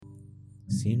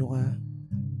Sino ka?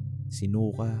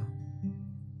 Sino ka?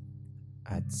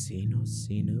 At Sino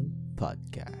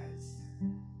Podcast.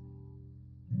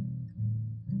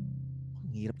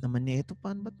 Ang hirap naman nito.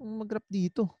 Paano ba itong mag-rap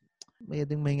dito?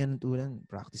 Mayadang mahinga ng tulang.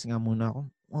 Practice nga muna ako.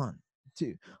 1,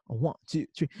 2,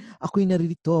 3. Ako'y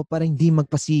naririto para hindi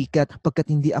magpasikat pagkat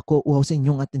hindi ako uhaw sa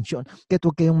inyong atensyon. Kaya't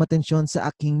huwag kayong matensyon sa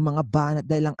aking mga banat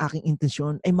dahil ang aking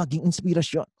intensyon ay maging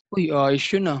inspirasyon. Uy, ayos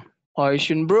yun ah. Ayos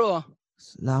yun bro ah.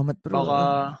 Salamat bro.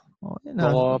 Baka,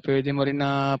 baka pwede mo rin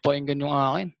na pakinggan yung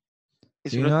akin.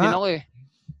 Isulat din ako eh.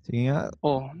 Sige nga.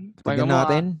 Oh, Pakinggan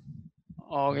natin.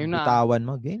 Okay na. Bitawan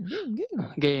mo. Game.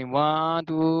 Game. 1,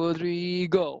 2,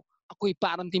 3, go. Ako'y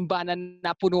parang timbanan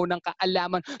na puno ng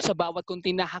kaalaman sa bawat kong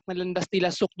tinahak na landas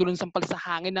tila sukdulan sampal sa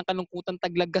hangin ng kalungkutan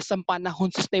taglagas ang panahon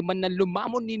sistema na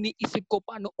lumamon niniisip ko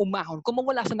paano umahon kung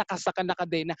mawala sa nakasaka na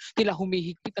kadena tila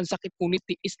humihigpit ang sakit ngunit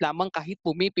tiis lamang kahit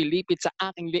pumipilipit sa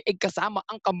aking leeg kasama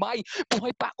ang kamay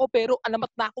buhay pa ako pero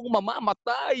alamat na akong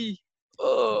mamamatay.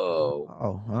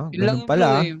 Ganun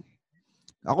pala. Eh.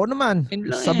 Ako naman,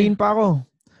 sabihin pa ako.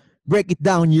 Break it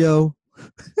down, yo.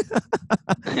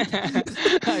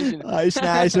 Ayos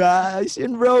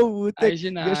yun, bro.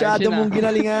 Masyado mong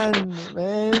ginalingan,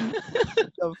 man. What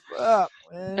the fuck,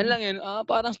 man? Yan lang yun.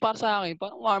 Parang para sa akin,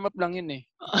 parang warm-up lang yun eh.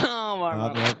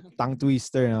 Warm-up. Tongue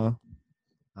twister, no?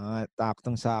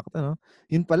 Taktong-sakto, no?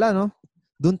 Yun pala, no?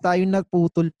 Doon tayo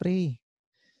nagputol, pre.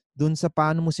 Doon sa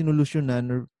paano mo sinolusyonan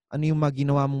or ano yung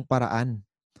maginawa mong paraan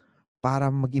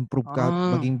para mag-improve ka,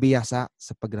 maging biyasa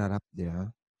sa pagrarap, di ba?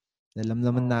 Alam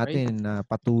naman natin na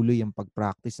patuloy ang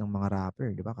pag-practice ng mga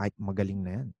rapper, di ba? Kahit magaling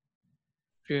na yan.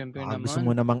 Siyempre naman. Gusto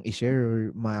mo namang i-share or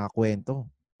makakwento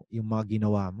yung mga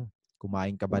ginawa mo.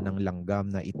 Kumain ka ba ng langgam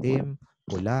na itim,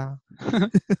 pula?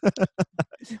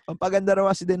 Pampaganda raw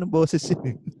kasi din ng boses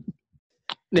yun.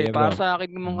 Hindi, para sa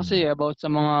akin naman kasi about sa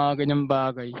mga ganyang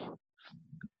bagay.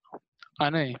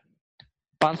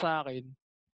 Para sa akin,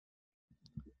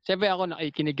 siyempre ako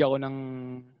nakikinig ako ng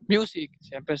music.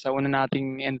 Siyempre sa una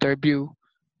nating interview,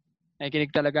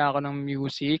 nakikinig talaga ako ng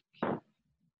music.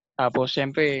 Tapos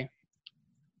siyempre,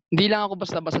 hindi lang ako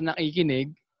basta-basta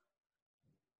nakikinig.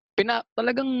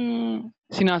 Talagang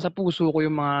sinasapuso ko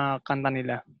yung mga kanta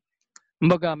nila.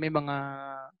 Kumbaga may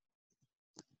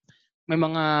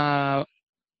mga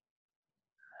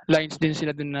lines din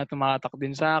sila dun na tumatak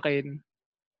din sa akin.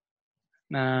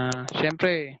 Na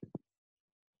siyempre,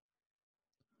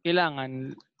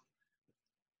 kailangan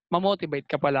ma-motivate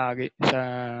ka palagi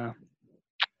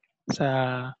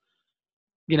sa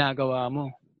ginagawa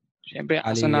mo. Siyempre,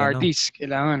 as an artist,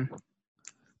 kailangan.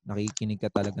 Nakikinig ka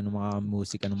talaga ng mga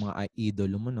musika, ng mga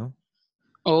idol mo, no?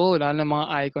 Oo, lalo ng mga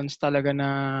icons talaga na,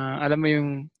 alam mo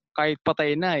yung kahit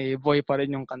patay na boy pa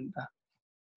rin yung kanta.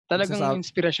 Talagang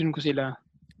inspirasyon ko sila.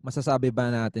 Masasabi ba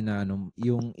natin na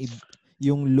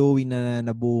yung Louie na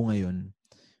nabuo ngayon,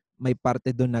 may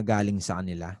parte doon na galing sa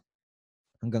kanila?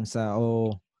 Hanggang sa,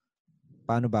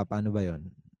 paano ba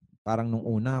yun? Parang nung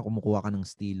una, kumukuha ka ng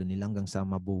estilo nila hanggang sa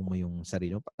mabuo mo yung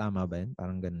sarili mo. Tama ba yun?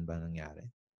 Parang ganun ba nangyari?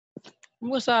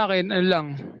 Sa akin,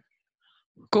 lang.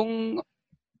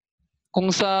 Kung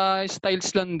sa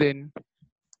styles lang din,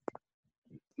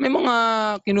 may mga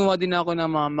kinuha din ako na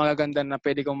mga magaganda na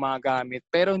pwede kong magamit.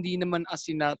 Pero hindi naman as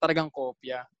in na talagang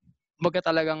kopya. Baga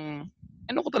talagang,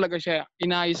 ko talaga siya,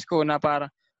 inayos ko na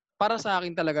para sa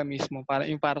akin talaga mismo. Para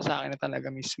sa akin na talaga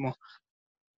mismo.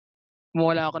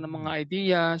 Wala ako ng mga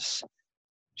ideas.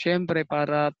 Siyempre,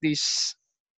 para at least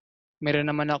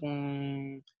meron naman akong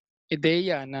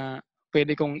ideya na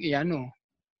pwede kong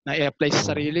na i-apply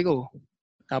sa sarili ko.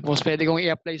 Tapos pwede kong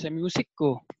i-apply sa music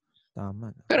ko.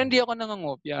 Tama. Pero hindi ako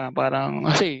nangangopya. Parang,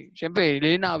 kasi, siyempre,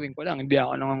 lilinawin ko lang, hindi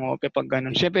ako nangangopya pag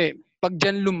ganun. Siyempre, pag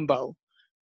dyan lumbaw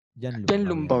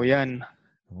yan.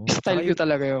 Style ko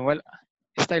talaga yun.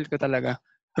 Style ko talaga.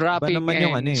 Rapping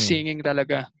and singing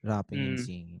talaga. Rapping and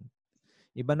singing.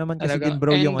 Iba naman kasi din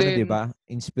bro yung di ba?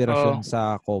 Inspirasyon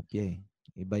sa kopya eh.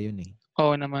 Iba yun eh.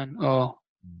 Oo naman. Oo.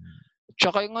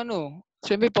 Tsaka yung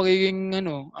siyempre pagiging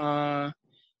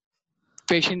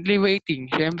patiently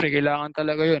waiting. Siyempre, kailangan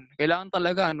talaga yun. Kailangan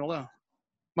talaga,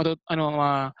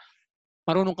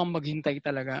 marunong kang maghintay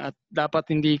talaga at dapat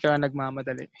hindi ka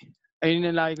nagmamadali. Ayun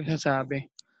na lagi ko sasabi.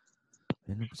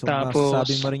 So,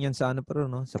 masasabi mo rin yan sa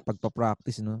no? Sa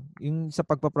pagpapractice, no? Yung sa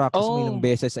pagpapractice mo, ilang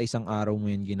beses sa isang araw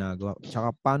mo yun ginagawa.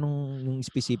 Tsaka, paano yung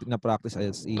specific na practice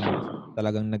as in,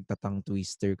 talagang nagtatang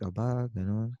twister ka ba?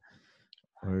 Ganon?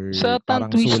 Or sa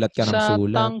parang sulat ka ng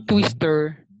sulat? Sa tongue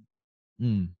twister,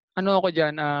 ako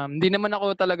dyan, hindi naman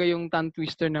ako talaga yung tongue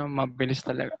twister na mabilis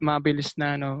talaga. Mabilis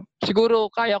na, Siguro,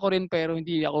 kaya ko rin pero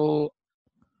hindi ako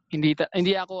hindi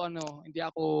ako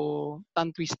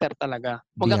tongue twister talaga.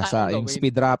 Hindi nga Magkakaya kong yung gawin.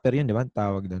 speed rapper yun, di ba?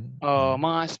 Tawag doon.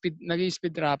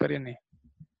 Nag-speed rapper yun eh.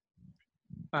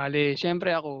 Bale,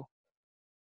 syempre ako,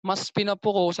 mas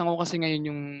pinapokusan ko kasi ngayon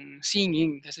yung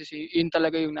singing kasi yun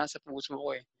talaga yung nasa puso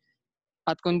ko eh.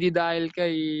 At kundi dahil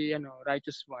kay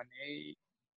Righteous One, eh,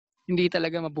 hindi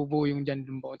talaga mabubuo yung John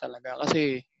Lumbo talaga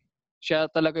kasi siya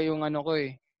talaga yung ko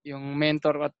eh, yung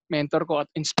mentor ko at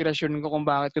inspirasyon ko kung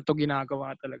bakit ko to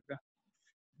ginagawa talaga.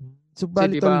 So, Kasi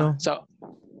bali 'di tol, ba? no?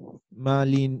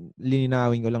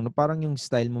 Lininawin ko lang, no? Parang yung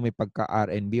style mo may pagka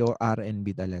R&B o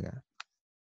R&B talaga?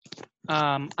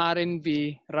 R&B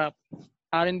rap.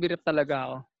 R&B rap talaga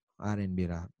ako. R&B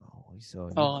rap. Okay,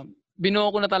 solid.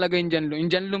 Binuo ko na talaga yung John Lumbo. Yung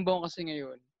John Lumbo kasi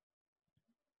ngayon,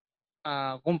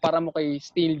 kumpara mo kay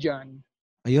Steel John.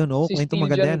 Ayun, Si kwento Steel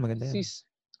maganda John, yan, maganda yan.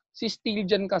 si Steel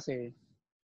John kasi,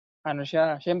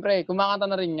 siya, syempre, kumakanta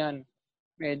na rin yan.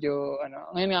 Medyo,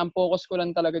 ngayon nga, ang focus ko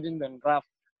lang talaga din doon, rap.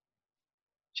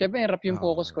 Syempre, rap yung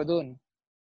focus ko doon.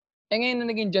 Eh ngayon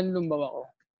na naging John Lumbaw ako,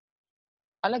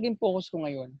 alaging focus ko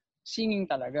ngayon, singing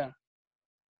talaga.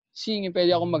 Singing,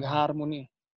 pwede akong mag-harmony.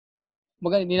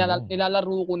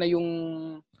 Nilalaro ko na yung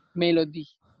melody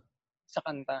sa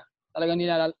kanta. Talagang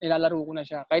nilalaro ko na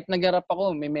siya. Kahit nag-rap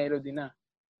ako, may melody na.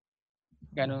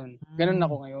 Ganon. Ganon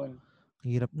ako ngayon.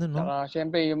 Hirap na, no? Saka,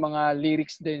 syempre, yung mga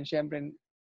lyrics din, syempre,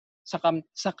 sa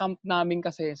camp namin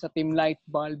kasi, sa Team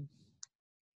Lightbulb,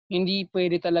 hindi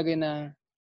pwede talaga na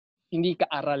hindi ka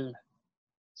aral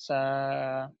sa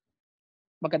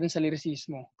magdating sa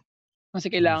lyricismo. Kasi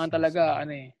kailangan talaga,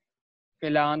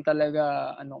 kailangan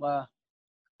talaga,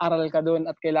 aral ka doon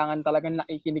at kailangan talaga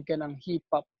nakikinig ka ng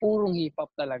hip-hop, purong hip-hop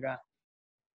talaga.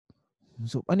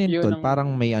 So, ano yun, tol?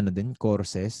 Parang may din,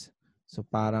 courses. So,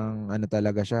 parang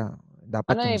talaga siya.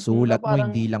 Dapat yung sulat mo,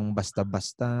 hindi lang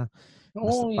basta-basta.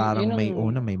 Basta parang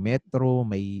may metro,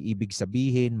 may ibig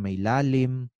sabihin, may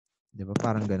lalim. Di ba?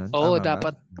 Parang ganun. Tama ba?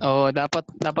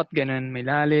 Dapat ganun. May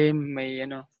lalim, may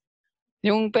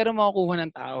yung pero makukuha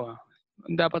ng tao.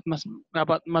 Dapat mas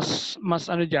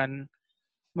diyan,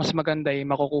 mas maganda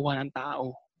yung makukuha ng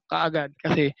tao kaagad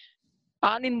kasi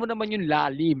aanin mo naman yung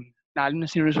lalim na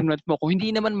sinusulat mo kung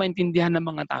hindi naman maintindihan ng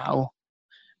mga tao.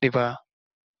 'Di ba?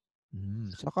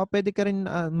 Saka pwede ka rin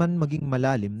man maging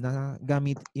malalim na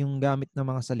gamit ng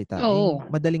mga salita. Oo.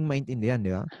 Madaling maintindihan,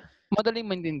 di ba? Madaling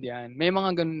maintindihan. May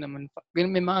mga ganun naman.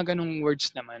 May mga ganung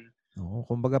words naman. Oo,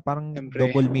 kumbaga parang Siyempre.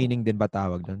 double meaning din ba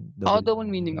tawag doon? Double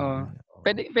meaning.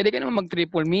 Pwede ka naman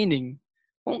mag-triple meaning.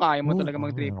 Kung kaya mo talaga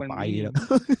mag-triple meaning.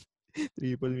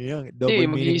 Triple meaning. Double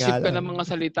meaning nga Mag-iisip ka ng mga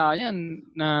salita yan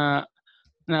na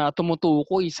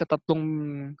tumutukoy sa tatlong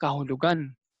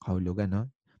kahulugan. Kahulugan, no?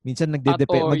 Minsan mag-iiba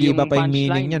pa yung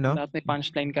meaning niya, no? Dapat may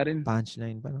punchline ka rin.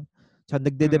 Punchline pa, no? Tsaka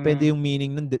nagdedepende yung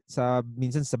meaning nun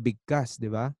minsan sa bigkas, di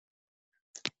ba?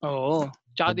 Oo.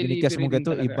 Tsaka delivery din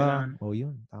talaga. Iba.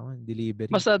 Yun. Tama,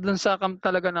 delivery. Basta dun sa camp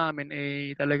talaga namin,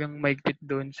 talagang maigpit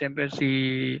dun. Siyempre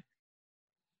si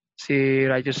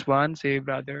Righteous One, si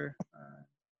brother,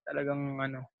 talagang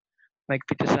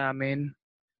maigpit sa amin.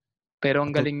 Pero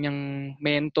ang galing niyang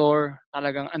mentor,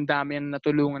 talagang ang dami niyang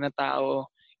natulungan na tao.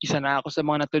 Isa na ako sa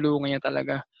mga natulungan niya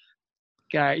talaga.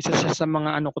 Kaya isa siya sa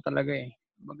mga ko talaga eh.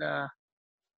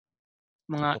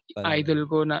 Mga idol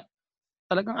ko na,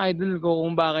 talagang idol ko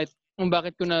kung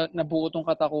bakit ko nabuo tong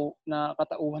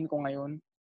katauhan ko ngayon.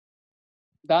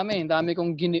 Dami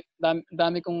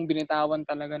kong binitawan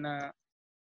talaga na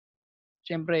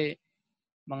siyempre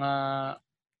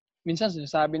minsan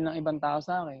sinasabi ng ibang tao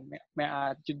sa akin, may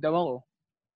attitude daw ako.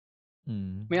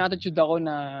 May attitude ako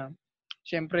na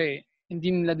siyempre hindi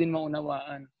nila din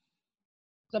maunawaan.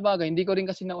 Sa bagay, hindi ko rin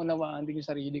kasi naunawaan din yung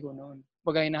sarili ko noon.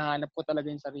 Bagay hinahanap ko talaga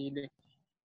yung sarili.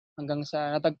 Hanggang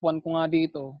sa natagpuan ko nga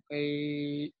dito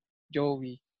kay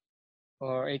Joey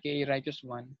or aka Righteous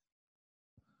One.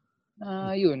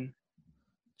 Yun.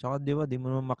 Tsaka di ba, di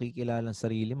mo naman makikilala ang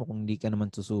sarili mo kung hindi ka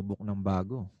naman susubok ng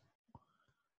bago.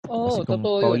 Kasi kung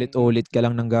paulit-ulit ka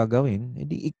lang ng gagawin,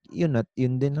 edi yun at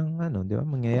yun din ang di ba,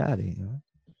 mangyayari. Di ba?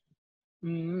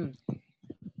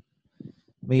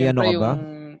 May Siyempre, ka ba?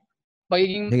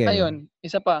 Pagiging,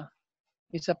 isa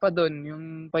pa doon, yung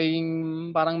pagiging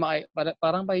parang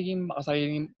pagiging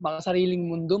makasariling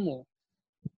mundo mo.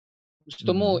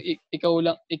 Gusto mo,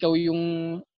 ikaw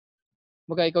yung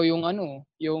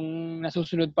yung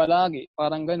nasusunod palagi,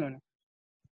 parang ganun.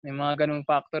 May mga ganung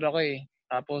factor ako eh.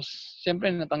 Tapos, siyempre,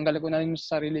 natanggal ko na rin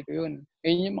sa sarili ko yun.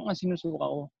 Ayun yung mga sinusuka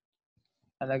ko.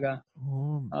 Talaga.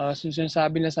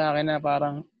 Sinasabi na sa akin na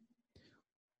parang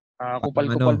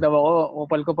kupal-kupal daw ako.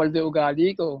 Kupal-kupal daw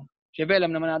ugali ko. Siyempre,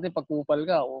 alam naman natin, pag kupal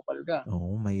ka. Oo,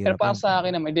 Pero mahirap para yan. sa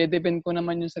akin naman, i-depend ko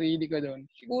naman yung sarili ko doon.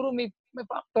 Siguro may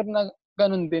factor na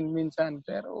ganun din minsan.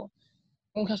 Pero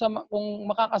kung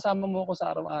makakasama mo ako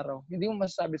sa araw-araw, hindi mo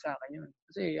masasabi sa akin yun.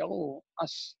 Kasi ako,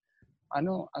 as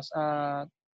a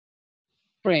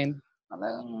friend,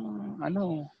 talagang,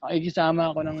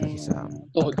 makikisama ako ng Makikisama.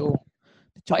 todo.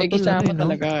 Tsaka tol, Makikisama no?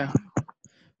 talaga.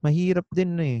 Mahirap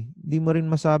din eh. Hindi mo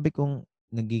rin masabi kung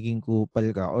nagiging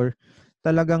kupal ka or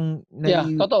talagang Yeah,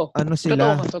 totoo.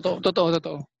 sila.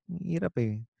 Totoo. Mahirap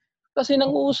eh. Kasi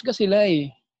nanguhusga sila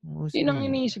eh. Husga Yun ang eh.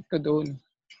 iniisip ko doon.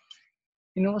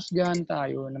 Hinuhusgahan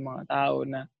tayo ng mga tao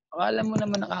na akala mo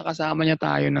naman nakakasama niya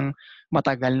tayo ng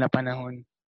matagal na panahon.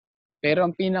 Pero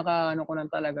ang pinaka ko lang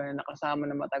talaga na nakasama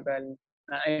na matagal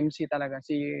na MC talaga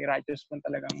si Righteous Fun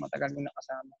talagang matagal mo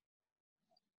nakasama.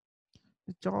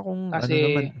 At saka kung Kasi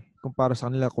kung para sa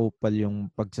kanila kupal yung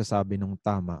pagsasabi ng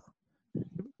tama,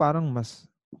 parang mas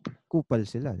kupal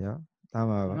sila, di ba?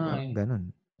 Tama ba? Parang ganun.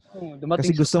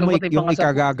 Kasi gusto mo dumating pa yung nga sa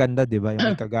ikagaganda, di ba?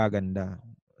 Yung ikagaganda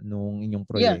nung inyong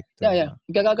proyekto. Yeah.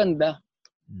 Ikagaganda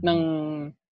ng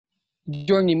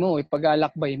journey mo,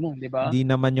 pag-alakbay mo, di ba? Hindi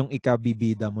naman yung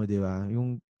ikabibida mo, di ba?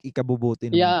 Yung ikabubuti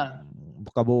ng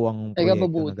kabuuang proyekto na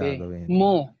ikabubuti gagawin.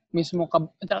 mo mismo,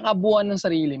 kabuuan ng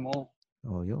sarili mo.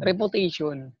 Oh, yun.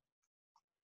 Reputation.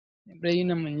 Siyempre,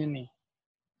 yun naman yun eh.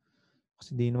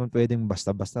 Kasi di naman pwedeng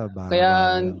basta-basta,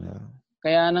 Kaya bara-bara lang.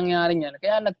 Kaya nangyari yan.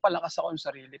 Kaya nagpalakas ako ng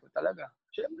sarili ko talaga.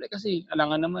 Siyempre kasi,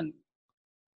 alangan naman,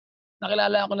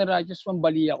 nakilala ako ni Righteous One,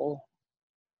 bali ako.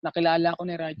 Nakilala ako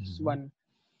ni Righteous One.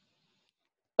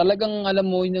 Talagang alam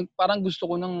mo, parang gusto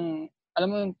ko nang,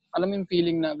 alam mo yung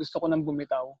feeling na gusto ko nang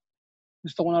bumitaw.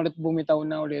 Gusto ko na ulit bumitaw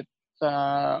na ulit sa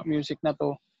music na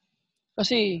to.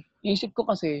 Kasi, isip ko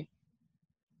kasi,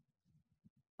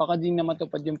 baka di na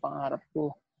matupad yung pangarap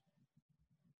ko.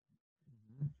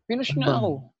 Pinush na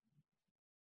ako.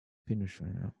 Pinush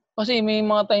na. Kasi may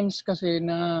mga times kasi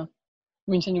na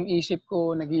minsan yung isip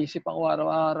ko, nag-iisip ako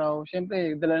araw-araw.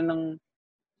 Siyempre, dala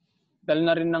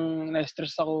na rin ng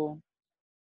na-stress ako.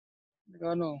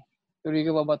 Tuloy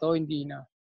ka ba to? Hindi na.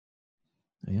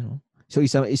 Ayun. So,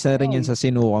 isa rin yan sa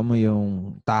sinuka mo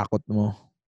yung takot mo.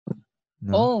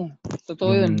 No? Oo,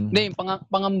 totoo yun. Hindi, yung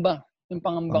pangamba. Yung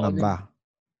pangamba ko din.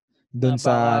 Doon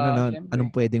sa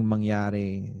anong pwedeng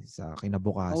mangyari sa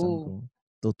kinabukasan ko.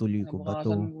 Tutuloy ko ba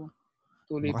to?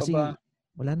 Tuloy pa ba?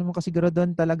 Wala naman kasi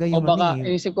graduan talaga O yung baka,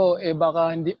 inisip ko,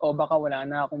 baka hindi, o baka wala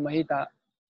na akong mahita.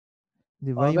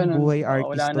 Di ba? Yung buhay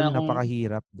artist tol,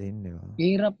 napakahirap din, di ba?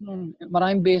 Hirap nun.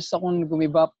 Maraming beses akong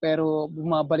gumibap pero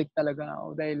bumabalik talaga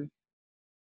ako dahil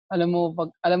alam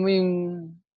mo yung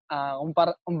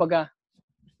kumbaga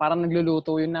parang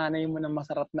nagluluto yung nanay mo ng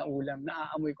masarap na ulam,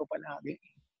 naaamoy ko palagi.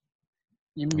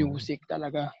 Yung music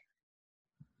talaga.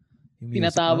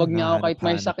 Tinatawag niya ako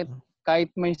kahit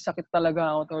may sakit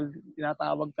talaga ako tol,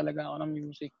 tinatawag talaga ako ng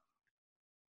music.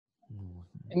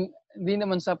 Hindi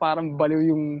naman sa parang baliw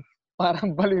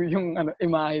yung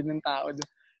imahe ng tao.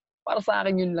 Para sa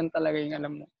akin yun lang talaga yung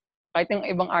alam mo. Kahit yung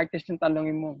ibang artist yung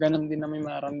talungin mo, ganun din na may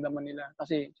maramdaman nila.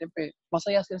 Kasi siyempre,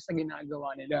 masaya sila sa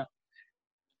ginagawa nila.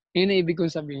 Yun ang ibig kong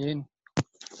sabihin.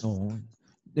 Oo.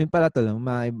 Yun pala tol,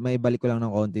 may balik ko lang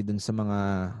ng konti dun sa mga,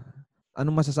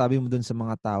 anong masasabi mo dun sa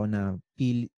mga tao na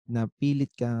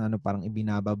pilit ka, parang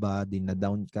ibinababa, din na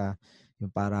down ka, yung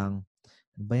parang,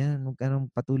 ano ba yan, anong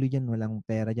patuloy dyan, walang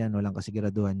pera dyan, walang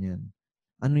kasiguraduhan yan.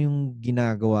 Ano yung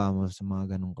ginagawa mo sa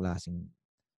mga ganong klaseng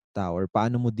tao or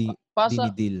paano mo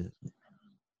dinidil?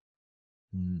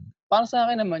 Para sa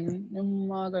akin naman, yung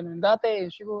mga ganun.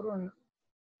 Dati, siguro,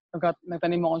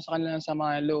 nagtanim ako sa kanila sa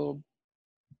mga loob.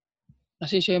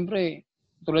 Kasi syempre,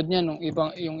 tulad niyan,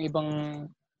 yung ibang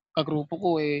kagrupo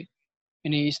ko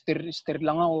ini-stir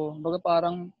lang ako. Baga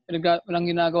parang, walang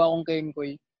ginagawa akong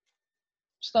kengkoy.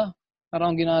 Basta,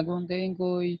 parang ginagawa akong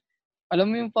kengkoy.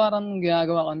 Alam mo yung parang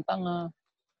ginagawa kang tanga.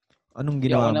 Anong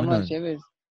ginawa mo nun? Syempre.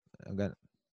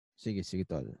 Sige,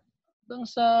 tol. Hanggang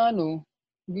sa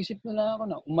nag-isip na lang ako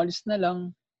na umalis na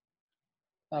lang.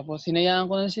 Tapos hinayaan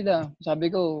ko na sila. Sabi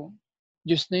ko,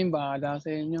 Diyos na yung bahala sa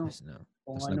inyo. Yes, no.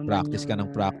 Tapos nag-practice ka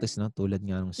ng practice, no? Tulad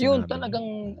nga nung sinabi. Yun, talagang,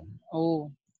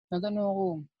 nagano ako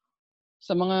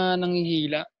sa mga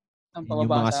nanghihila ng yung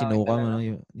pababa mga sa akin sinuka mo, talaga.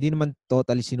 no? Hindi naman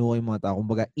totally sinuka yung mga tao.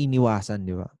 Kumbaga, iniwasan,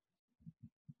 di ba?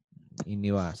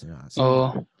 Iniwasan.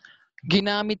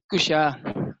 Ginamit ko siya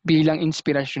bilang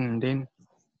inspirasyon din.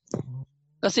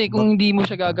 Kasi kung hindi mo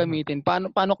siya gagamitin,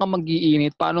 paano ka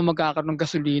mag-iinit? Paano magkakaroon ng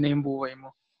gasolina yung buhay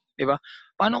mo? 'Di ba?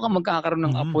 Paano ka magkakaroon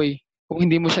ng apoy kung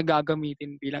hindi mo siya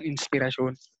gagamitin bilang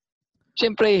inspirasyon?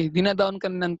 Siyempre, dinadown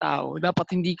ka ng tao,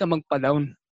 dapat hindi ka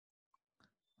magpa-down.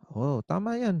 Tama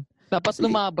 'yan. Dapat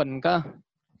lumaban ka.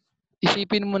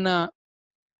 isipin mo na,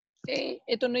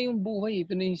 ito na yung buhay,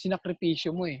 ito na yung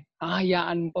sinakripisyo mo eh.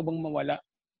 Hahayaan mo pa bang mawala?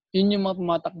 Yun yung mga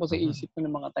tumatakbo sa isip ko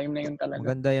ng mga time na yun talaga.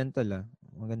 Maganda yan tol.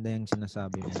 Maganda yung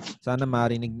sinasabi mo. Sana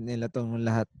marinig nila itong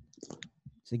lahat.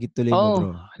 Sige, tuloy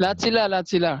mo bro. Lahat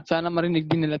sila. Sana marinig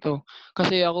din nila to.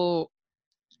 Kasi ako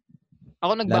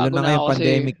Lalo nagbago na na ngayong ako kasi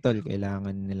pandemic tol.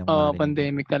 Kailangan nilang marinig.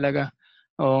 pandemic talaga.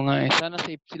 Oo nga eh. Sana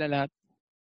safe sila lahat.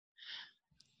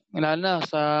 Lalo na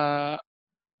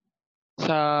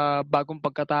sa bagong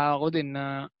pagkatao ko din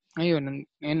na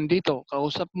ngayon dito,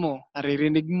 kausap mo,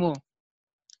 naririnig mo.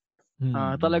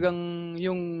 Talagang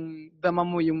yung dama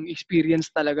mo yung experience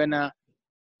talaga na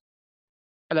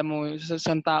alam mo sa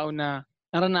isang tao na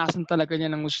naranasan talaga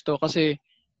niya ng gusto kasi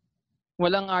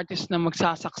walang artist na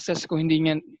magsasucess kung hindi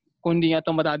niya ito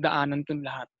madadaanan itong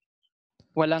lahat.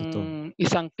 Walang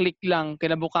isang click lang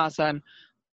kinabukasan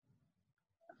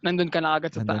nandun ka na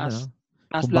agad sa taas.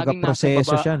 Kumbaga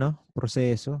proseso siya, no?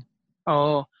 Proseso.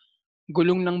 Oo.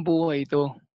 Gulong ng buhay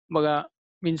ito. Kumbaga,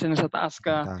 minsan nasa taas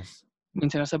ka,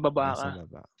 minsan nasa baba ka.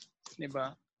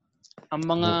 Diba? Ang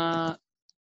mga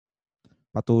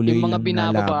patuloy yung mga lang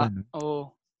binababa, nalaban.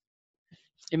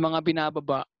 Yung mga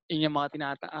binababa, yun yung mga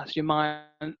tinataas. Yung mga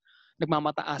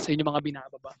nagmamataas, yun yung mga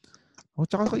binababa.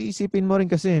 Tsaka isipin mo rin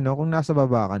kasi, no? Kung nasa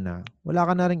baba ka na, wala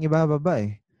ka na rin ibababa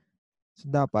eh. So,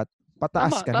 dapat,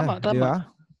 pataas ka na. Di ba?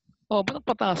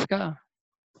 Pataas ka.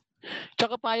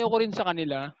 Tsaka payo ko rin sa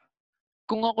kanila,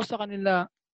 kung ako sa kanila,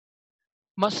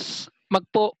 mas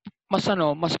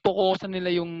fokusan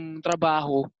nila yung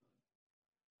trabaho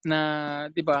na,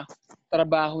 'di ba?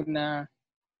 Trabaho na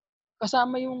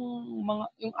kasama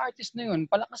yung artist na yun,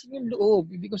 palakasin yung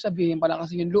loob. Ibig ko sabihin,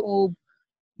 palakasin yung loob.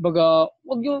 Baga,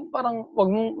 wag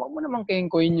mo namang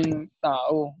kengkoyin yung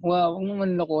tao. Wag mo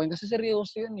manlokohin kasi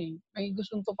seryoso yun eh. May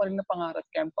gustong to pa rin na pangarap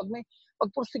kaya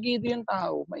pag porsigido yung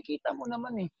tao, makikita mo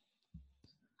naman eh.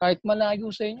 Kahit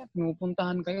malayo sa inyo,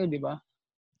 pinupuntahan kayo, di ba?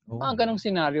 Mga ganong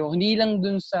senaryo. Hindi lang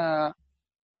dun sa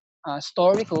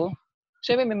story ko.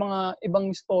 Siyempre, may mga ibang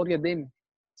istorya din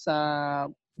sa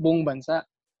buong bansa.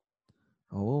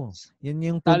 Yan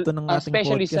yung punto ng ating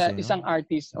especially podcast. Especially sa isang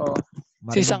artist.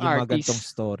 Marinig yung mga gantong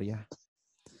storya.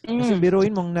 Kasi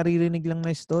biruin mong naririnig lang na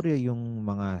istorya yung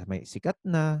mga may sikat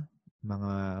na,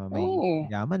 mga may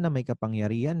yaman na, may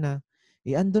kapangyarihan na.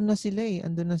 Andun na sila eh,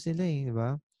 di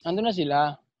ba? Andun na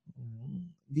sila.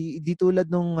 Di tulad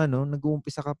nung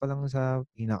nag-uumpisa ka pa lang sa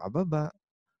pinakababa.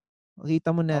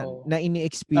 Makita mo na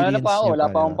ini-experience niya wala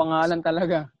pa akong pangalan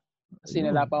talaga. Kasi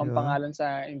wala pa akong pangalan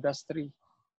sa industry.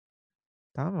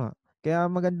 Tama. Kaya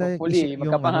maganda isip yung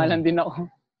magkapangalan din ako.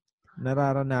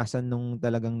 Nararanasan nung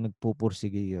talagang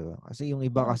nagpupursige. Kasi yung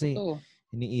iba kasi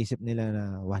iniisip nila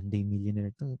na one day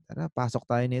millionaire to. Tara, pasok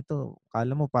tayo nito.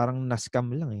 Kala mo parang na-scam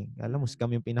lang eh. Kala mo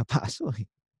scam yung pinapasok eh.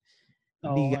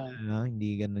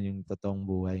 Hindi ganun yung totoong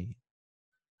buhay.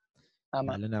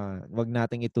 Tama. Lalo na, wag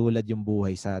nating itulad yung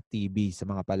buhay sa TV, sa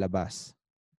mga palabas.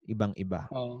 Ibang-iba.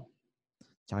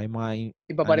 Tsaka yung mga...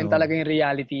 Iba pa rin talaga yung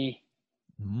reality.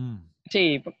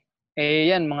 Kasi,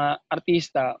 yan, mga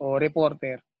artista o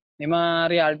reporter, may mga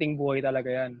realityng buhay talaga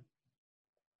yan.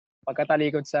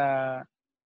 Pagkatalikod sa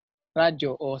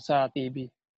radyo o sa TV.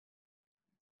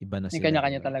 Iba na sila. May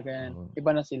kanya-kanya talaga yan.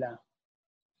 Iba na sila.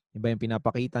 Iba yung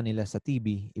pinapakita nila sa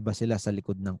TV, iba sila sa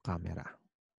likod ng camera.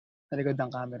 Sa likod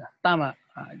ng camera. Tama.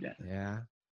 Yeah.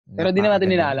 Pero di naman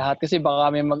natin nilalahat kasi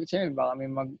baka may may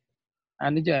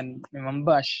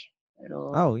mambash.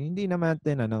 Pero hindi naman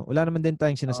natin wala naman din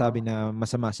tayong sinasabi na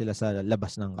masama sila sa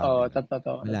labas ng camera.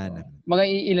 Totoo. Wala na. Mga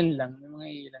iilan lang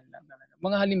talaga.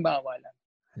 Mga halimbawa lang.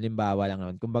 Halimbawa lang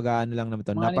naman. Kumbaga lang naman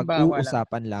ito,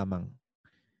 napag-uusapan lamang.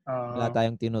 Wala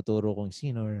tayong tinuturo kung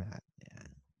sino.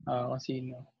 Kung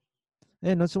sino.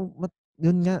 So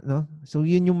yun nga, no? So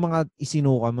yun yung mga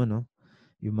isinuka mo, no?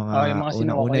 Yung mga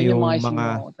una-una yung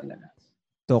mga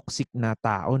toxic na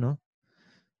tao, no?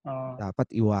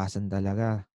 Dapat iwasan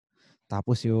talaga.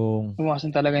 Tapos yung...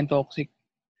 Iwasan talaga yung toxic.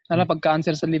 Sana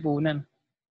pag-cancer sa lipunan.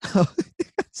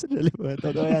 Cancer sa lipunan.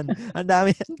 Totoo yan. Ang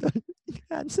dami yan.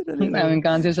 Cancer sa lipunan. Ang daming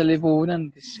cancer sa lipunan.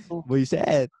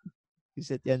 Buiset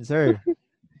yan, sir.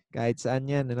 Kahit saan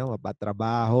yan,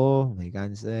 mapatrabaho, may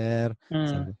cancer.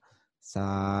 Sa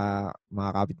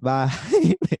mga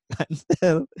kapitbahay, may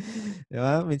cancer.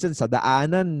 Diba? Minsan sa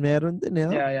daanan, meron din.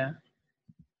 Yeah.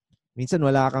 Minsan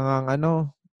wala kang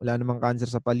wala namang cancer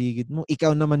sa paligid mo.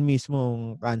 Ikaw naman mismo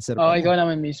ang cancer pala. Ikaw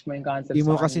naman mismo yung cancer Hindi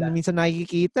mo kasi minsan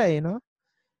nakikita no?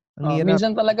 Ang hirap.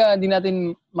 Minsan talaga di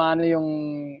natin maano yung,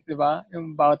 di ba?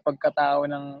 Yung bawat pagkatao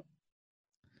ng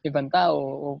ibang tao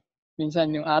o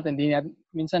minsan yung atin di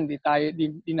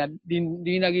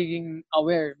nagiging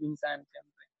aware minsan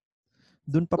siyempre.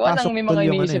 Doon Gawa lang papasok may tol mga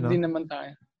yung iniisip din naman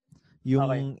tayo.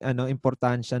 Okay. yung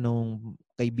importansya nung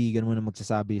kaibigan mo na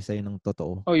magsasabi sa'yo ng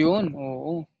totoo. Oh, yun.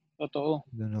 Oo. Totoo.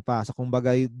 Doon napasok.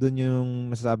 Kumbaga, doon yung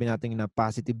masasabi natin na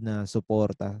positive na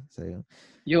suporta sa'yo.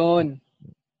 Yun.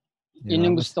 Di Yun ba?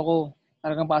 yung gusto ko.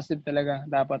 Talagang positive talaga.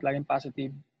 Dapat laging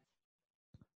positive.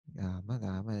 Tama.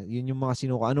 Yun yung mga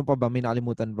sinuka. Ano pa ba? May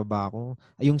nakalimutan pa ba ako?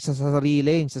 Ay, yung sa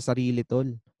sarili,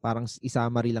 tol. Parang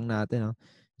i-summary lang natin, no?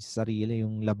 Sa sarili,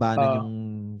 yung labanan, Oo.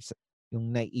 yung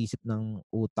naiisip ng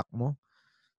utak mo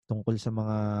tungkol sa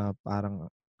mga parang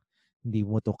hindi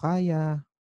mo to kaya,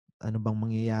 ano bang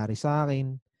mangyayari sa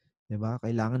akin, 'di ba?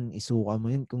 Kailangan isuka mo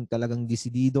 'yun kung talagang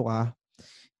desidido ka,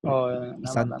 Oo.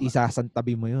 Tama.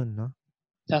 isasantabi mo 'yun, no?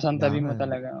 Sasantabi mo Kailangan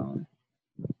talaga. Oo.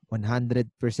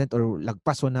 100% or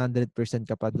lagpas 100%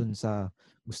 ka pa dun sa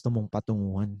gusto mong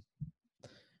patunguhan.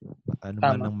 Ano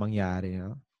man Tama. ang mangyari,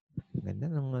 no? Ganda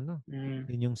ng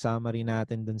Mm. yun yung summary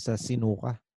natin dun sa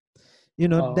sinuka.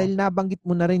 Yun, no? Oo. Dahil nabanggit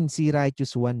mo na rin si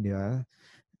Righteous One, di ba?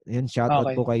 Yun, shoutout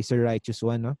Okay. po kay Sir Righteous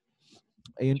One, no?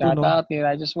 Ayun to, Shout no? out ni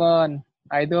Righteous One.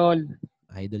 Idol.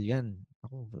 Idol yan.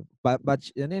 Ako,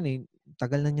 batch, yan eh.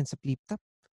 Tagal na yan sa flip top.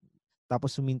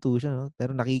 Tapos suminto siya, no?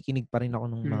 Pero nakikinig pa rin ako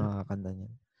ng mga kanta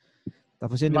niya.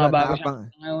 Tapos yun, di Mga ba, bago siyang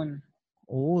ngayon.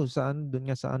 oo, saan, doon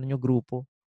nga sa nyo grupo.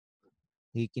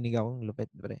 Nakikinig ako, lupit,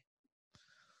 pre.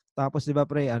 Tapos, di ba,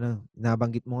 pre,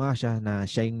 nabanggit mo nga siya na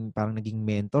siya yung parang naging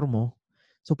mentor mo.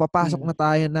 So, papasok na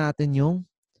tayo natin yung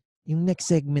next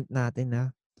segment natin na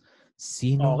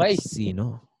sino, Okay.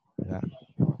 sino. Diba?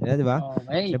 Yeah, di ba?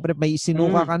 Okay. Siyempre, may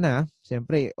sinuka ka na.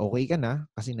 Siyempre, okay ka na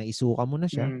kasi naisuka mo na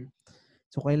siya.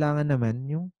 So, kailangan naman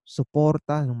yung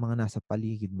suporta ng mga nasa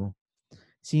paligid mo.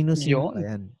 Sino-sino ba Yun.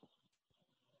 yan?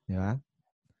 Di ba?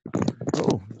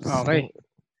 Bro, Okay.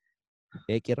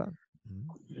 Ekira.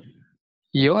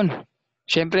 Yun.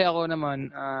 Siyempre ako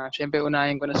naman, siyempre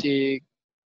unahin ko na si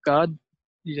God,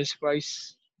 Jesus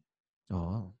Christ.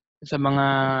 Oo. Sa mga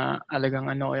alagang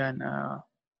ano ko yan,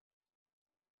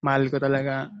 mahal ko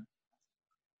talaga.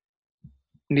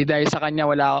 Hindi dahil sa kanya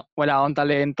wala akong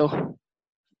talento.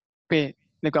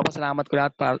 Nagpapasalamat ko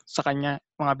lahat sa kanya,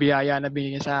 mga biyaya na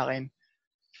binigay sa akin.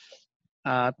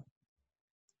 At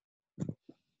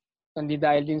hindi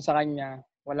dahil din sa kanya,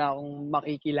 wala akong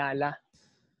makikilala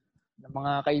ng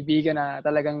mga kaibigan na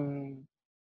talagang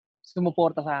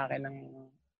sumuporta sa akin ng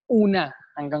una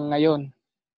hanggang ngayon.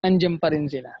 Nandiyan pa rin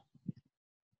sila.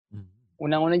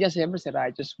 Unang-una dyan, siyempre, si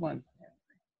Righteous One.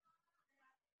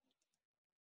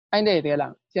 Ay, hindi. Teka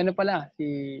lang. Si ano pala? Si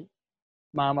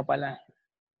Mama pala.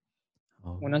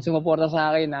 Unang sumuporta sa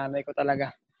akin, nanay ko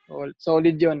talaga.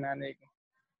 Solid yun, nanay ko.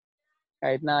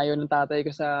 Kahit na ayaw ng tatay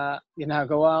ko sa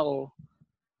ginagawa ko,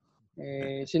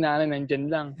 si nanay nandyan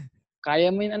lang. Kaya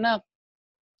mo yun, anak.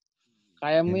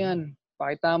 Kaya mo yan.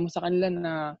 Pakita mo sa kanila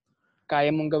na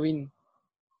kaya mong gawin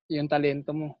yung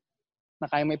talento mo. Na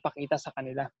kaya mo ipakita sa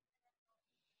kanila.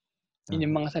 Yun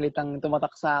yung mga salitang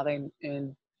tumatak sa akin.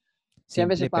 And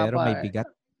siyempre si Simple pero may Papa, bigat.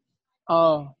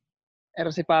 pero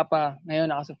si Papa, ngayon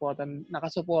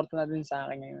nakasuporta na din sa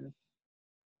akin ngayon.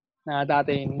 Na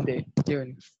dati hindi.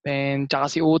 Yun. And tsaka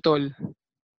si Utol.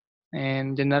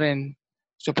 And dyan na rin.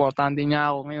 Supportahan din niya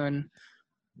ako ngayon.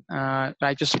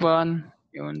 Righteous One.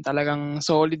 Yun, talagang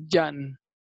solid dyan.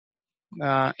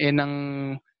 Yan ang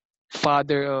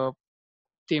father of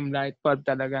Team Lightpod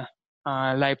talaga.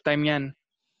 Lifetime yan.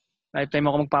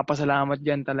 Lifetime ako magpapasalamat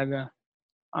dyan talaga.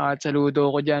 At saludo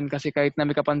ko dyan kasi kahit na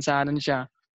may kapansanan siya,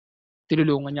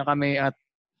 tinulungan niya kami at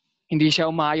hindi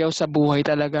siya umayaw sa buhay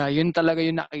talaga. Yun talaga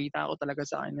yung nakita ko talaga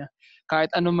sa kanya.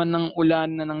 Kahit ano man ng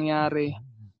ulan na nangyari,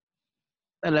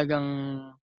 talagang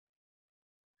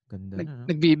Ganda na, no?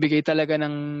 nagbibigay talaga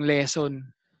ng lesson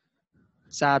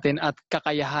sa atin at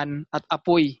kakayahan at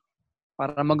apoy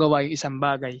para magawa yung isang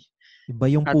bagay. Iba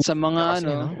yung At puso sa niya mga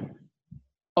kasi, no?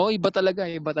 iba talaga.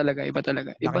 Laki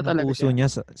Iba ng talaga puso siya. niya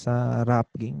sa rap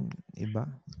game. Iba.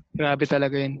 Grabe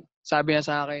talaga yun. Sabi niya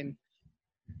sa akin,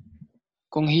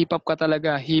 kung hip-hop ka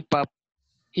talaga, hip-hop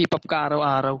ka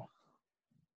araw-araw.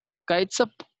 Kahit sa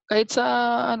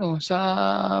sa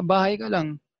bahay ka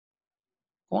lang.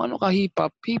 Kung ano ka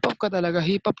hip-hop ka talaga,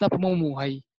 hip-hop na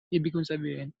pamumuhay. Ibig kong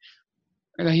sabihin.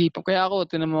 Hip-hop. Kaya ako,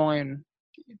 tinan mo ngayon,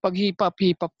 pag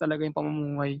hip-hop talaga yung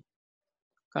pamumuhay.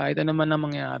 Kahit ano man na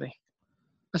mangyari.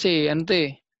 Kasi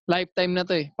lifetime na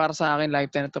to eh. Para sa akin,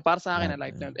 lifetime na to. Para sa akin,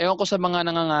 lifetime. Ewan ko sa mga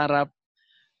nangangarap,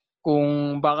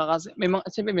 kung baka kasi,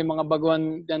 siyempre may mga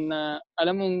baguhan dyan na,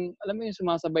 alam mo yung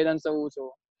sumasabay lang sa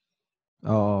uso.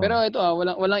 Oo. Pero ito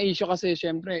walang issue kasi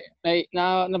siyempre,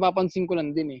 napapansin ko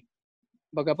lang din eh.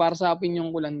 Baga para sa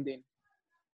opinion ko lang din.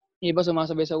 Yung iba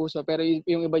sumasabay sa uso, pero yung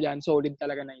iba dyan, solid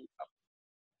talaga na hip-hop.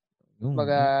 Yung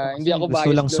Baga, iba hindi kasi ako gusto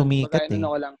bias lang doon. sumikat Baga, ano eh.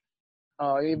 ako lang.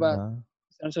 Yung iba, Diba?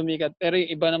 gusto lang sumikat. Pero yung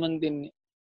iba naman din,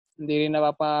 hindi rin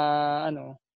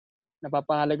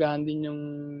napapahalagahan din yung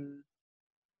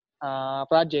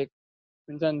project.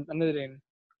 Minsan, ano rin,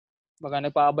 baga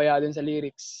nagpapabaya din sa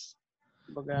lyrics.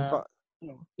 Yung Baga, pa,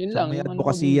 yun Tsaka lang, may yung ano ko dun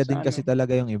advokasya din sa kasi ano.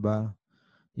 talaga yung iba.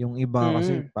 Yung iba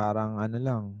kasi Mm. parang ano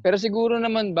lang. Pero siguro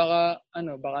naman baka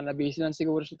na-busy lang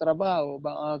siguro sa trabaho,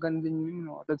 baka ganun din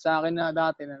yung tulad sa akin na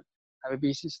dati na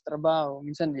busy sa trabaho.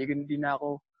 Minsan hindi na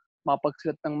ako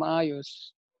mapagsulat ng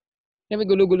maayos. Kaya may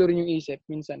gulo-gulo rin yung isip.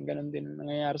 Minsan ganun din ang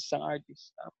nangyayari sa isang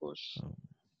artist. Tapos Eh,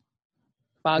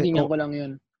 pagingan ko lang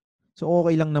yun. so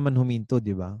okay lang naman huminto,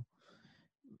 di ba?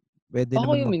 Pwede Ako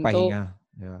naman yung minto. magpahinga.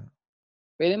 Di ba?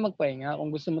 Pwede magpahinga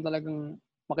kung gusto mo talagang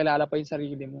makilala pa yung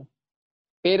sarili mo.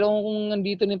 Pero kung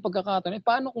nandito na yung pagkakataon,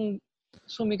 paano kung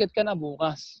sumikat ka na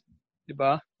bukas? Di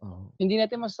ba? Oo. Hindi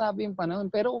natin masasabi yung panahon.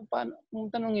 Pero kung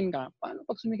tanungin ka, paano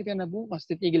pag sumikat ka na bukas?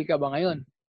 Titigil ka ba ngayon?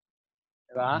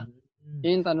 Di ba? Mm.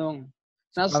 Yun yung tanong.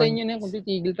 So Nasa sa parang inyo na yun kung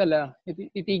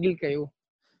titigil kayo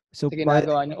so sa pwede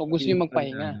ginagawa nyo o gusto nyo sabihin ba na,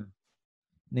 magpahinga.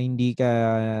 na hindi ka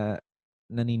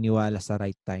naniniwala sa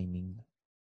right timing?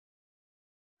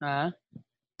 Ha?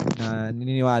 Na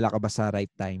naniniwala ka ba sa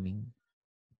right timing?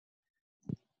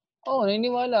 Oo,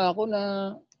 naniniwala ako na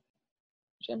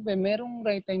siyempre merong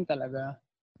right time talaga.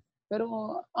 Pero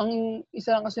ang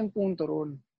isa kasing punto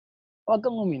ron, huwag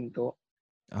kang huminto.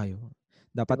 Ayun.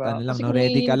 Dapat Diba? ano lang, Kasi no, kung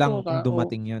ready ka hihinto lang kung ka,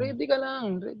 dumating yun. ready ka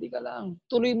lang.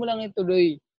 Tuloy mo lang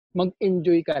ituloy.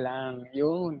 Mag-enjoy ka lang.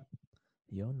 Yun.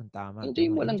 Yun, ang tama, Enjoy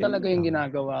tama. mo lang Enjoy mo talaga yung lang.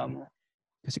 ginagawa mo.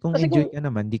 Kasi kung Kasi enjoy kung ka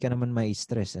naman, di ka naman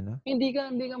mai-stress, ano? hindi ka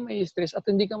may stress at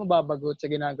hindi ka mababagot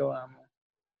sa ginagawa mo.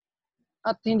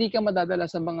 At hindi ka madadala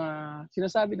sa mga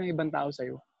sinasabi ng ibang tao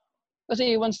sa'yo.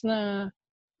 Kasi once na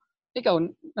ikaw,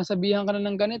 nasabihan ka na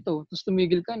ng ganito, tapos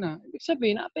tumigil ka na, ibig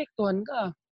sabihin, naapektuhan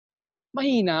ka.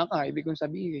 Mahina ka, ibig kong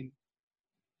sabihin.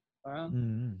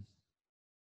 Mm.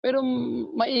 Pero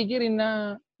maigi rin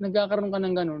na nagkakaroon ka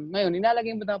ng gano'n. Ngayon,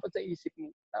 ilalagay mo dapat sa isip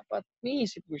mo. Dapat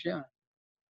niisip mo siya.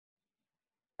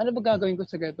 Ano ba gagawin ko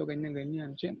sa ganito, ganyan,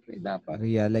 ganyan? Siyempre, dapat.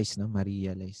 Realize, no?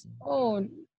 Ma-realize. Oo.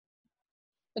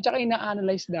 At saka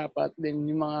ina-analyze dapat din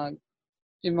yung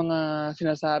mga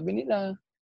sinasabi nila.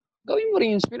 Gawin mo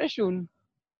rin inspirasyon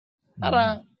Mm.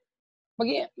 para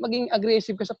maging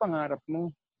aggressive ka sa pangarap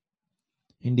mo.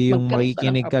 Hindi yung Magkaroon ka ng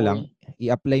makikinig ka lang, apoy.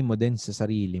 i-apply mo din sa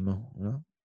sarili mo, no?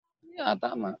 Yeah,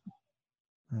 tama.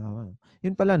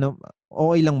 Yun pala, no?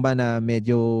 Okay lang ba na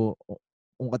medyo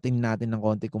ungkatin natin ng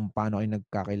konti kung paano kayo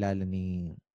nagkakilala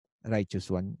ni Righteous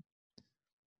One?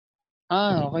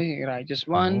 Okay. Righteous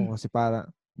Oo, One. kasi para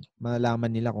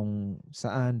malaman nila kung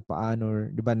saan, paano, or,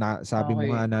 di ba, sabi mo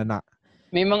nga Okay. na,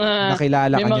 May mga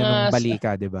nakilala may ka niya mga nung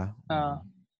balika, di ba? ah,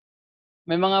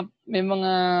 may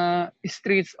mga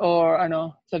streets or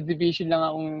subdivision lang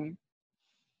akong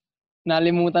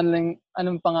nalimutan lang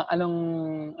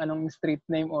anong street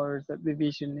name or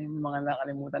subdivision name, mga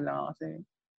nakalimutan lang ako kasi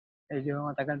medyo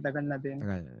matagal-tagal na din.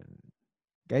 Tagal.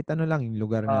 Kahit ano lang, yung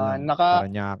lugar na lang.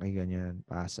 Paranaque, ganyan,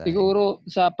 Pasay. Siguro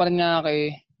sa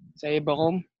Paranaque, sa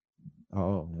Ibacom,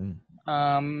 Oo.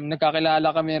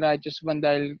 nagkakilala kami ni Righteous One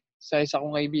dahil sa isa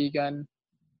kong kaibigan.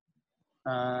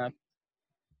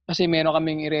 Kasi meron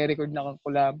kaming ire-record na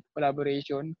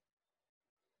collaboration.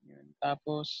 Yun.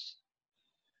 Tapos,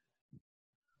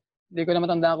 hindi ko na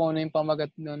matandaan kung ano yung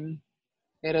pamagat nun.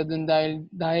 Pero dun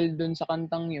dahil dun sa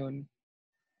kantang yun,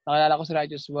 nakilala ko si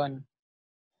Righteous One.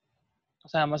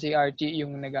 Kasama si Archie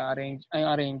yung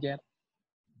arranger.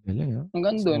 Galing, ha?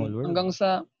 Hanggang dun, Small world. hanggang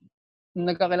sa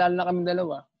nagkakilala na kami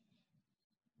dalawa,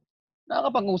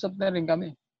 nakakapag-usap na rin kami.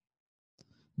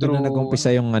 Doon na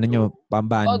nag-umpisa yung nyo, Doon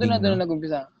pambanding, na no?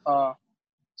 nag-umpisa.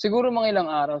 Siguro mga ilang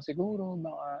araw,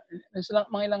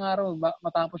 mga ilang araw,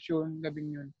 matapos yun,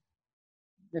 gabing yun.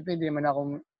 Depende naman ako,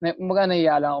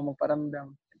 nahiya lang ako magparamdam.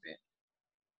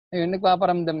 Ayun,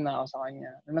 nagpaparamdam na ako sa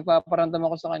kanya. Nung nagpaparamdam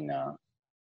ako sa kanya,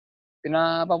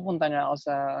 pinapapunta niya ako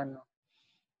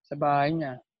sa bahay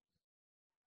niya.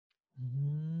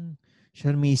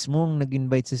 Siya mismo ang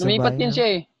nag-invite sa Lumipat bahay, din no? siya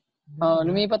eh.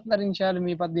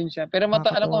 Lumipat din siya. Pero alam ko,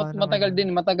 Nakakatuwa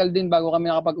naman. matagal din bago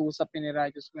kami nakapag-usap ni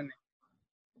Righteous Man eh.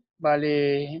 Bali,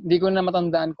 hindi ko na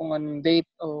matandaan kung anong date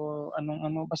o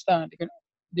basta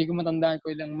hindi ko matandaan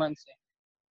ko ilang months eh.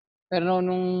 Pero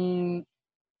nung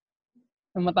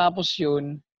matapos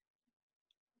yun,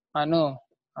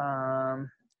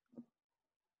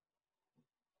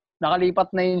 nakalipat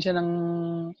na yun siya ng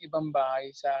ibang bahay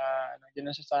diyan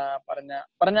na siya sa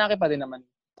Paranaque pa din naman.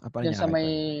 Diyan sa Paranaque pa rin. may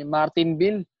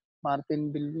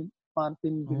Martinville yun.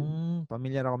 Martinville.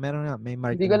 Pamilyar ako. Meron nga, may Hindi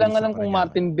ko Martinville lang sa alam kung Paranaque.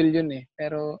 Martinville yun eh.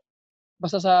 Pero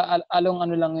basta sa along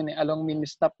ano lang yun along mini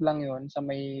stop lang yun sa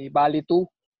may Bali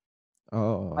 2.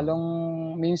 Oo. Along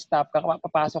mini stop,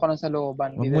 papasok ka lang sa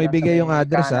looban. Huwag Dito mo lang sa ibigay yung may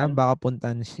address kanan. baka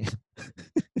puntahan siya.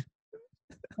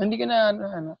 Hindi ka na,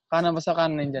 kanan basta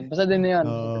kanan dyan. Basta doon na yun.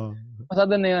 Basta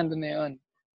doon na yun.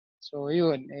 So,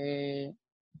 yun.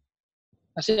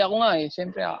 Kasi ako nga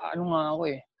siyempre, ako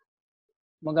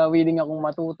willing akong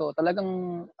matuto. Talagang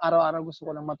araw-araw gusto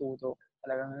ko lang matuto.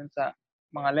 Talagang sa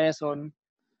mga lesson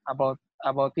about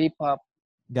hip-hop.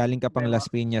 Galing ka pang Diba?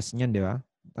 Las Piñas niyan, di ba?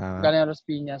 Galing Las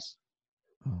Piñas.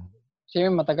 Oh.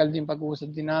 Siyempre, matagal din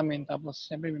pag-uusap din namin. Tapos,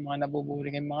 siyempre, may mga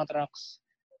nabubuli kayong mga tracks.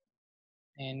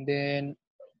 And then,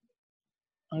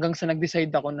 hanggang sa nag-decide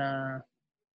ako na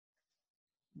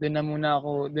doon na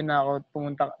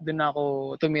ako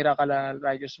tumira kala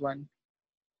Righteous One.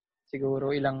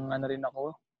 Siguro ilang rin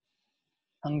ako.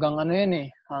 Hanggang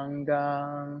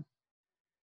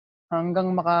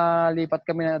hanggang makalipat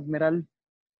kami ng Admiral.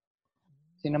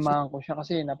 Sinamahan ko siya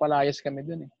kasi napalayas kami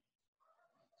doon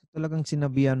Talagang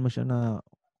sinabihan mo siya na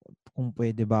kung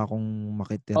pwede ba akong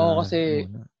makitira Oo, kasi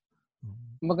muna.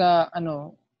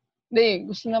 hindi,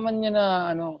 gusto naman niya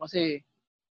na kasi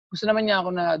gusto naman niya ako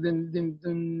na dun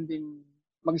din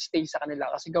mag-stay sa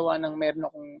kanila kasi gawa ng meron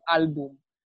akong album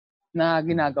na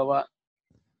ginagawa.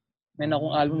 Meron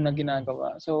akong album na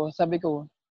ginagawa. So, sabi ko,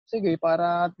 sige,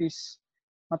 para at least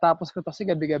matapos ko kasi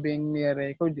gabi-gabi yung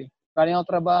nire-record Galing ako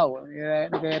trabaho,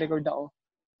 nagre-record ako.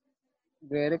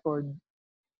 Nagre-record.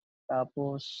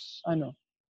 Tapos,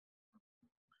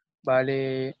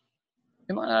 bale,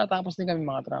 yung mga natapos din kami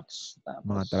mga tracks.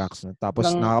 Mga tracks. Tapos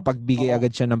Hanggang, nakakapagbigay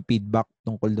agad siya ng feedback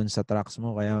tungkol dun sa tracks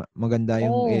mo. Kaya maganda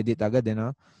yung edit agad,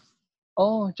 no?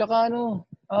 Tsaka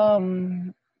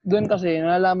doon kasi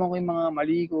nalalaman ko yung mga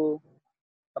mali ko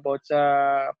about sa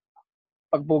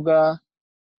pagbuga,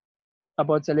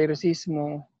 about sa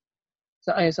lyricismo,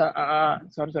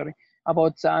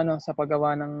 about sa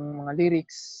paggawa ng mga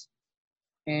lyrics,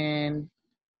 and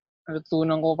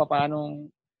natutunan ko paano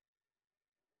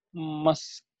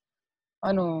mas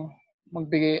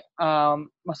magbigay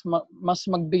mas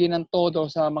magbigay ng todo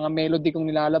sa mga melody kong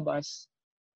nilalabas.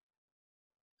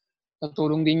 Sa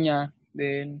tulong din niya.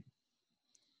 Then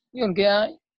yun,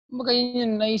 kaya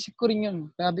yun, naisip ko rin yun.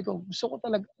 Sabi ko, gusto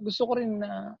ko rin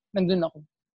na nandun ako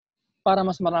para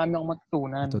mas marami akong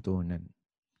matutunan. Tsaka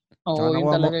Oo, yun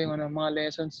nakuha mo, talaga yung mga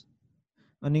lessons.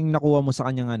 anong nakuha mo sa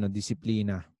kanyang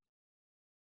disiplina?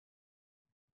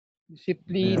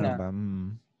 Disiplina. Ba?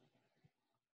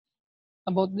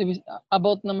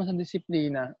 About naman sa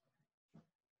disiplina.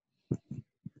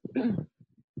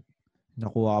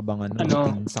 Nakuha ka bang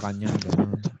routine sa kanya?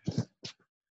 Ganun.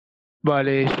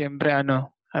 Bale, siyempre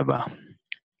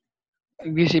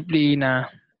disiplina.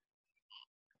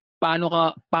 Paano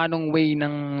kang way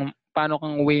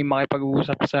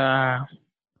makipag-usap sa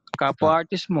kapwa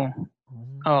artist mo?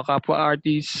 Kapwa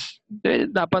artist,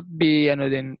 dapat be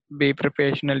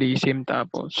professionalism,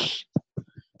 tapos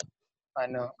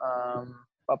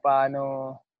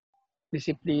paano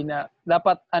disiplina.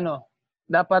 Dapat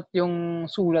yung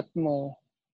sulat mo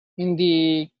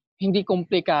hindi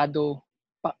komplikadong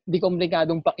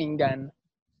pakinggan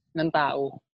ng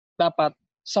tao. Dapat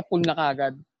sapul na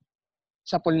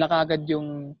kagad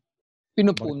yung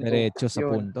pinupunto. Diretso sa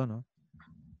punto, no?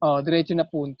 Diretso na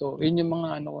punto. Yun yung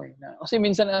mga kasi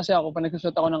minsan kasi ako pag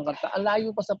nagsusulat ako ng kanta, ang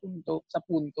layo pa sa punto.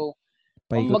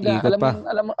 Paikot-ikot pa.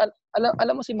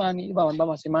 Alam mo si Manny, di ba?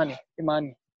 Si Manny.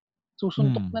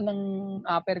 Susuntok na ng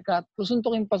uppercut.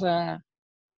 Susuntokin pa sa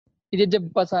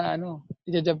ijajab pa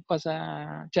sa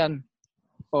tiyan.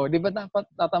 Di ba dapat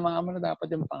tatamaan mo na dapat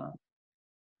yung panga?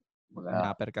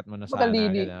 Uppercut mo na sana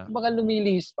agad. Baka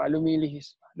lumilihis pa. Yun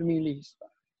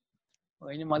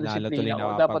yung mga disiplina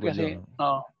ko. Dapat kasi,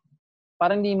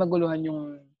 parang hindi maguluhan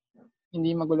yung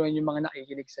mga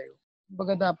nakikinig sa'yo.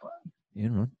 Baga dapat.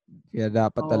 Yun, no? Kaya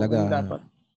dapat talaga. Dapat.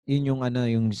 Yun yung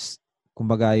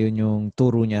kumbaga yun yung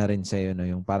turo niya rin sa'yo, no?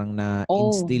 Yung parang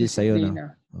na-instill sa'yo, no?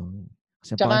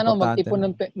 Kasi tsaka mag-ipon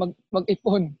ng pera.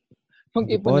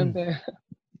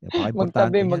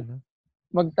 Napaka-importante yan, no?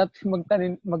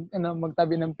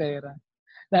 Magtabi ng pera.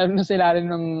 Lalo na sa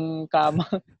ilalim ng kama.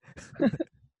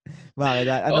 Bakit?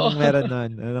 Anong meron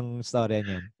nun? Anong storya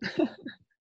niyan?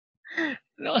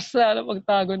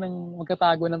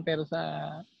 Magtatago ng pera sa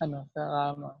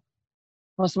kama.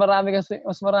 Mas marami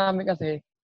kasi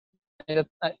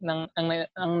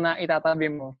ang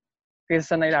naitatabi mo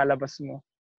kaysa sa nailalabas mo.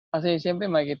 Kasi siyempre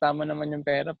makikita mo naman yung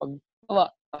pera pag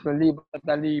 3,000,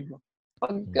 4,000.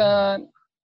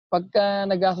 Pagka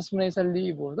nagastos mo na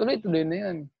 1,000, tuloy-tuloy na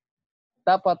yun.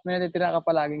 Dapat may natitira ka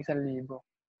palaging 1,000.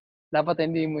 Dapat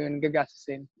hindi mo yun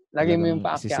gagastusin. Lagi mo yung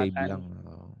paakyatan.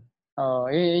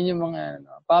 Yun yung mga,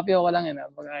 papio ko lang yun.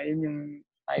 Baka yun yung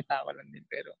nakita ko lang din.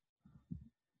 Pero,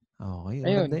 Okay,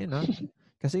 ayun. maganda yun ha.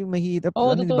 Kasi mahirap,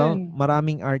 di Totoo ba? yun.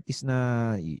 Maraming artist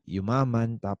na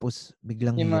yumaman tapos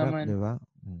biglang hirap, di Yumaman. ba?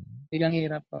 Biglang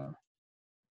hirap.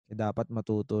 Dapat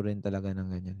matuto rin talaga ng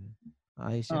ganyan.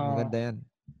 Ayos yan, Oo. maganda yan.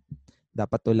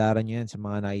 Dapat tularan nyo yan sa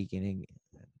mga nakikinig.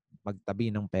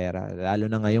 Magtabi ng pera, lalo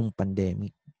na ngayong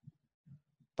pandemic.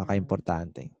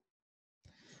 Paka-importante.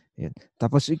 Yan.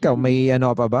 Tapos ikaw, may ano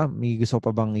ka pa ba? May gusto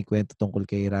pa bang ikwento tungkol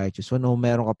kay Righteous One? O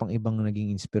meron ka pang ibang naging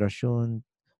inspirasyon?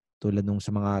 Tulad nung sa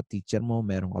mga teacher mo,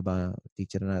 meron ka ba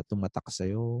teacher na tumatak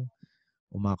sa'yo?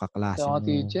 O mga kaklase Sa mga mo,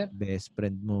 teacher. best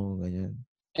friend mo, ganyan?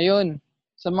 Ayun.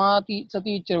 Sa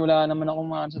teacher, wala naman akong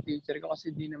mga sa teacher ko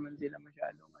kasi di naman sila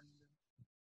masyadong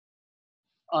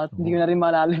At hindi ko Oo. na rin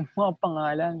maalala yung mga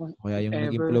pangalan. Kaya If yung ever.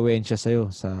 nag-impluensya sa'yo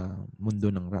sa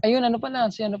mundo ng rap. Ayun, ano pala.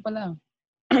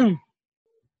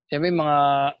 Siyempre, mga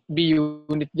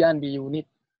B-unit yan, B-unit.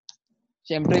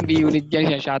 Siyempre, B-unit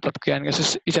yan, shoutout ko yan.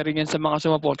 Kasi isa rin yan sa mga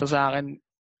sumaporta sa akin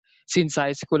since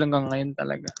high school hanggang ngayon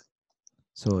talaga.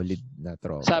 Solid na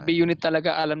tropa. Sa B-unit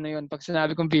talaga, alam na yun. Pag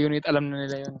sinabi kong B-unit, alam na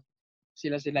nila yun.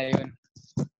 Sila yun.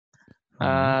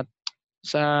 At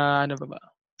sa ano pa ba?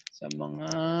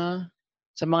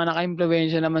 Sa mga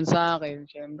naka-impluwensya naman sa akin,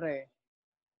 siyempre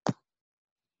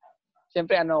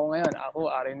ano ako ngayon, ako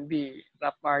R&B,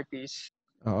 rap artist.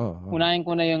 Oo. Unahin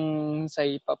ko na yung sa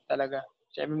hip-hop talaga.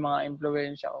 Siyempre mga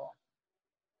impluwensya ko.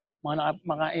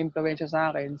 Mga impluwensya sa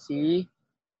akin,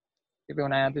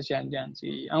 unahin natin siya dyan.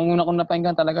 Ang una kong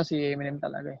napakinggan talaga si Eminem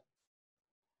talaga.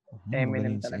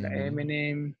 Eminem talaga.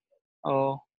 Eminem.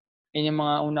 Yun yung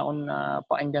mga una kong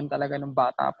napakinggan talaga nung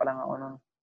bata pa lang ako nun.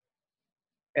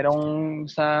 Pero kung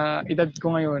sa edad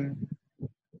ko ngayon,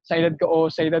 sa edad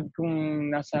kong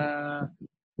nasa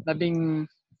 16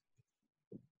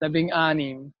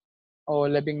 o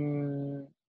 15.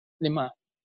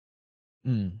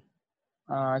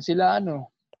 Sila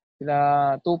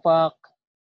Tupac,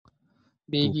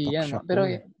 Biggie, Tupac yan. Pero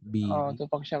Shakur, Biggie.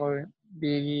 Tupac Shakur,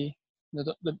 Biggie,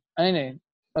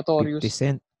 Notorious. 50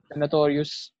 Cent.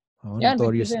 Notorious. Yan,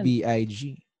 Notorious 50 Cent.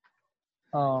 B.I.G.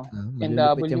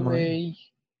 Malulupit yung mga NWA.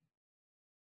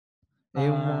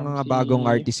 yung mga bagong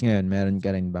artist ngayon, meron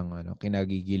ka rin bang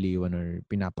kinagigiliwan or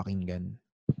pinapakinggan?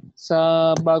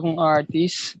 Sa bagong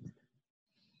artist,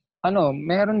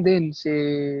 meron din si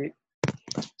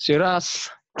Ras,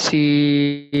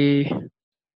 si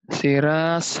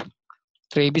Ras,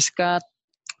 Travis Scott,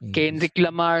 Kendrick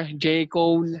Lamar, J.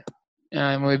 Cole.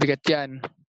 Mabibigat yan.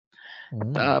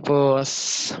 Tapos,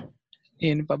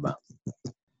 yun pa ba?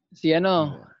 Si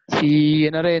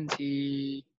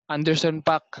Anderson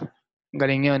 .Paak.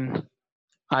 Galing yun.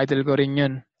 Idol ko rin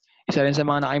yun. Isa rin sa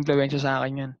mga naka-impluwensya sa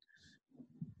akin yun.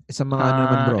 Sa mga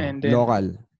naman bro,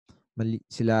 local.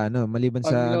 Maliban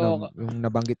sa yung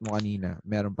nabanggit mo kanina,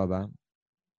 meron pa ba?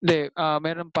 Hindi,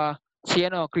 meron pa. Si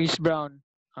Chris Brown,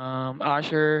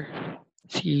 Usher,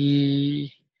 si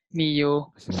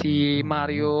Neo, si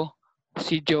Mario,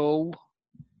 si Joe,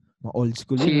 mga old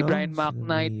school si yun, Brian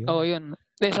McKnight. Yun.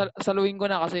 Saluhin ko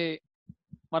na kasi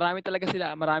marami talaga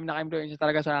sila. Marami naka-influence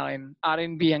talaga sa akin.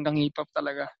 R&B hanggang hip-hop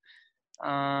talaga.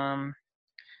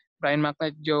 Brian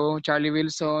McKnight, Joe, Charlie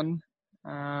Wilson,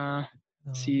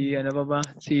 si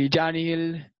Johnny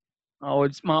Hill.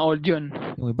 Mga old yun.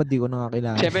 Yung iba di ko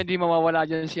nakakilala. Siyempre di mawawala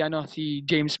dyan si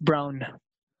James Brown.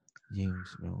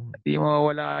 Di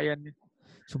mawawala yan.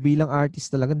 So bilang artist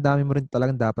talaga, dami mo rin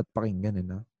talagang dapat pakinggan.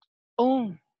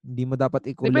 Hindi mo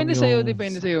dapat ikulong Depende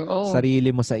sa'yo.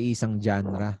 Sarili mo sa isang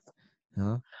genre.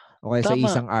 O kaya sa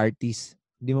isang artist.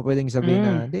 Hindi mo pwedeng sabihin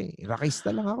na, hindi,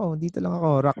 rockista lang ako. Dito lang ako.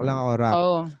 Rock lang ako. Rap.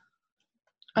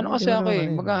 Kasi ako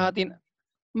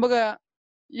Kumbaga,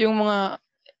 yung mga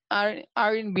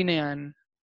R&B na yan,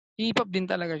 hip-hop din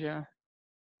talaga siya.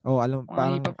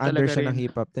 Parang under siya ng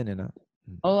hip-hop din,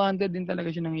 under din talaga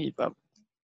siya ng hip-hop.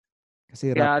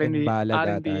 Kasi rap and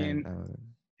ballad R&B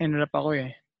and rap ako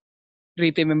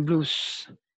Rhythm and blues.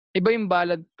 Iba yung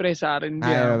ballad sa R&B.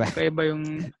 Iba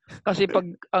yung, kasi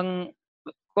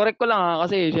correct ko lang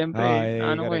kasi syempre,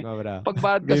 pag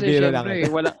ballad kasi syempre,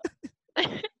 wala,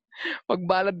 pag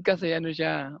ballad kasi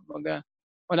siya,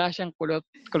 wala siyang kulot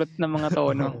na mga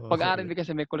tono. Pag R&B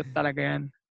kasi may kulot talaga yan.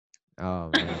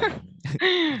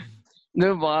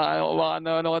 Baka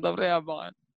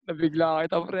baka nabigla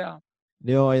kita pre.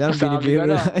 Hindi okay lang, binibiro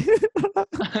lang.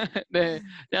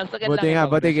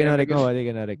 Buti kinorik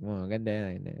mo. Ganda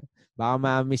yan. Baka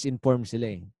ma-misinform sila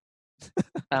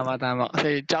Tama.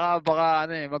 Kasi tsaka baka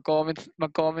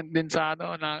mag-comment din sa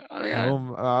na yan.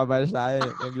 Makabal sa akin.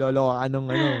 Nagloloko ka nung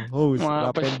host,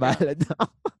 rap and ballad.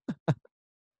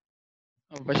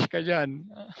 Bash ka dyan.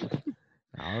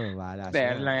 Ako, bahala Hindi,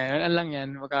 ano sa'yo. lang yan. Ano lang yan.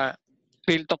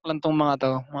 Real talk lang tong mga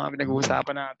to. Mga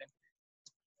pinag-uusapan natin.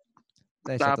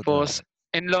 Tayo sa totoo. Tapos,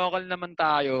 in local naman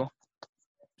tayo.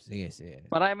 Sige.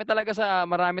 Marami talaga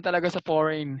sa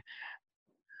foreign.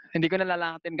 Hindi ko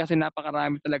nalalakatin kasi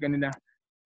napakarami talaga nila.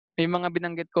 May mga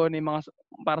binanggit ko na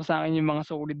para sa akin yung mga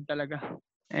solid talaga.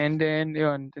 And then,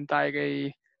 yun tayo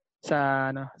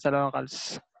sa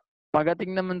locals.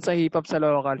 Pagdating naman sa hip-hop sa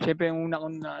local, syempre yung una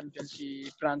kong naandyan si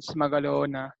Franz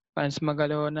Magalona, Hindi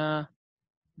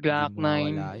Glock 9,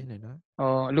 mawawala yun, no?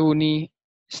 Looney,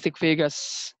 Stick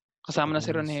Vegas, kasama na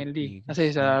si Ron Looney, Stick Henley.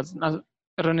 Vegas.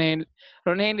 Kasi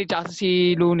Ron Henley tsaka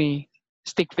si Looney,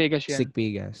 Stick Vegas yan. Stick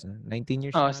Vegas.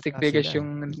 19 years na Stick ata Vegas sila.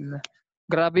 yung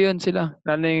grabe yun sila.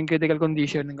 Lalo na yung critical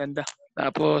condition, ang ganda.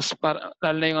 Tapos,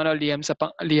 lalo na yung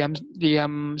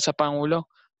Liam sa Pangulo.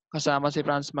 Kasama si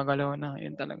Franz Magalona.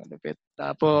 Yun talaga lupit.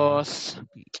 Tapos,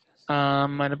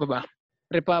 ano pa ba?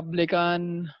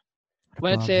 Republican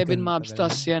 7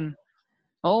 Mobstars yan.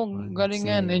 Galing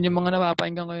yan. Yun yung mga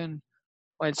napapakinggan ko yun.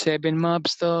 7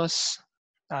 Mobstars.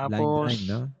 Tapos, Blind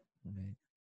Rhyme, no?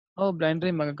 Okay. Blind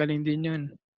Rhyme. Magagaling din yun.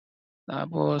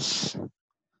 Tapos,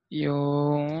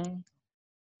 yung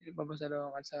hindi pa ba sa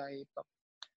local sa hip-hop?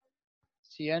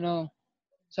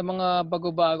 Sa mga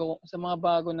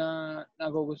bago na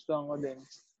nagugustuhan ko din.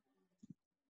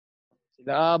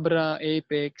 Sila Abra,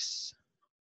 Apex.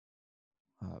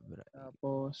 Abra.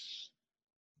 Tapos,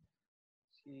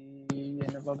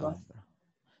 ano pa ba? Abra.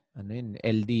 Ano yun?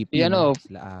 LDP,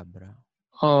 sila Abra.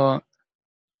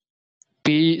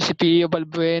 Si Pio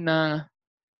Balbuena.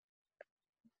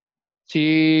 Si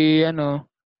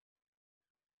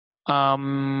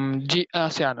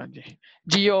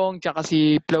Giyong tsaka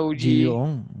si Flow G.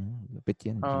 Giyong. Lupit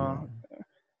yan, Giyong.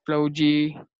 Flow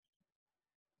G.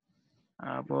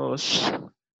 Tapos,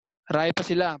 marami pa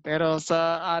sila. Pero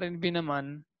sa R&B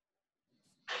naman,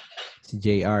 si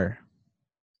JR.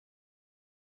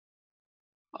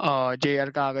 JR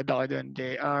kagad ako dun.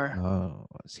 JR.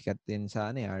 Sikat din sa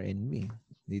R&B.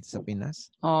 Dito sa Pinas.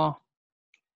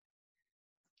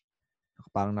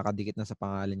 Parang nakadikit na sa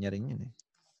pangalan niya rin yun eh.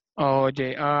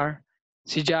 JR.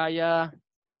 Si Jaya.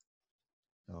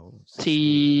 Si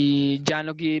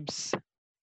Jano Gibbs.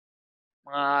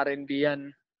 Mga R&B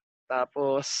yan.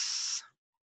 Tapos,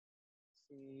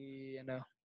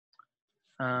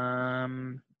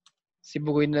 si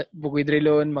Bugoy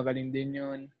Drilon, magaling din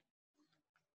yun.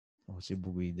 Si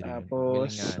Bugoy Drilon.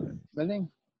 Tapos, galing.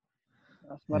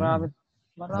 Marami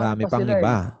pa pang sila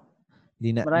iba.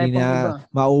 Hindi na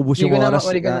maubos yung oras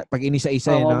pag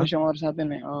inisa-isa no? Maubos yung oras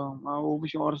natin eh.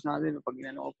 Maubos yung oras natin pag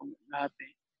inano ko lahat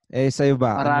eh. Sa'yo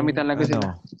ba? Marami talaga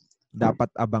sila. Dapat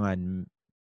abangan?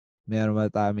 Meron ba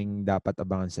taming dapat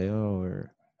abangan sa'yo? Or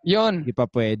yun. Hindi pa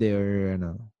pwede or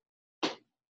ano?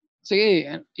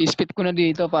 Sige, ispit ko na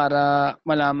dito para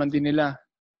malaman din nila.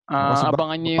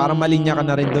 Abangan niyo yung... Parang malinya ka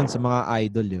na rin doon sa mga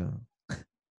idol yun.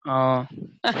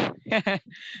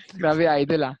 Grabe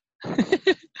idol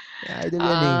idol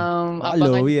yan eh. Baka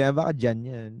Louie yan. Baka Jan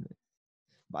yan.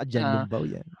 Baka Jan Lumbaw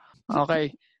yan.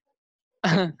 Okay.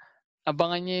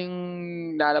 Abangan niyo yung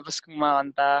lalabas kong mga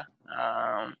kanta.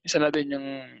 Isa na din yung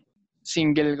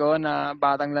single ko na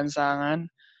Batang Lansangan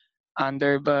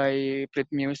under by Prit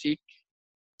Music.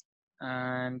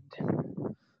 And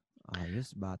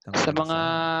ayos, Batang sa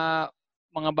Lansangan.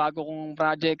 mga bago kong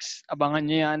projects, abangan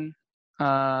niyo yan.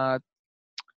 At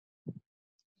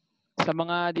sa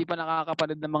mga di pa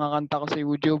nakakapanood ng mga kanta ko sa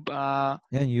YouTube,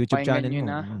 yan, YouTube channel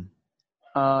mo.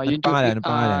 YouTube,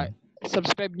 pangalan?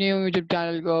 Subscribe niyo yung YouTube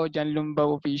channel ko, Jan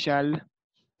Lumbaw Official.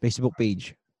 Facebook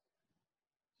page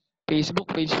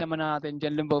naman natin,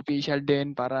 Jan Lumbaw Official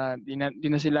din para di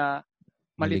na sila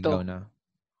malito. Maligaw na.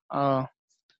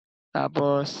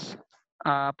 Tapos,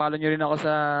 follow nyo rin ako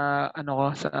sa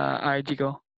sa IG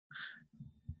ko.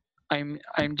 I'm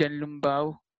Jan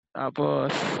Lumbaw.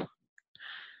 Tapos,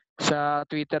 sa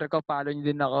Twitter ko, follow nyo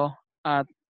din ako at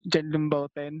Jan Lumbaw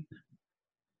 10.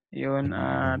 Yun.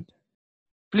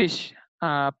 Please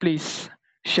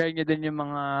share nyo din yung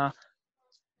mga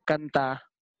kanta.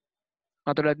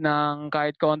 Katulad ng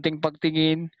kahit konting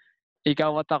pagtingin,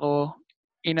 ikaw at ako,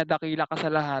 inadakila ka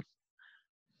sa lahat.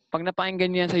 Pag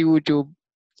napakinggan niyo yan sa YouTube,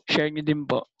 share nyo din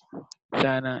po.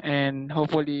 Sana. And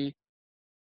hopefully,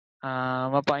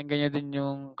 mapakinggan nyo din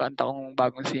yung kanta kong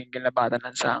bagong single na Batang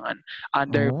Lansangan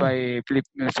under by Flip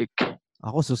Music.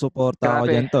 Ako, susuporta ako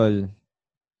dyan, tol.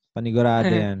 Panigurado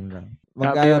yan.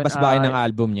 Maglalabas ba kayo ng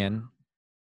album niyan?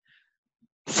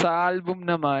 Sa album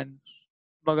naman,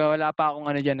 wala pa akong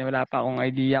wala pa akong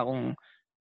idea kung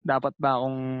dapat ba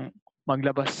akong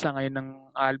maglabas sa ngayon ng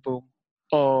album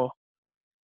o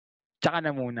tsaka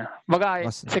na muna. Baga,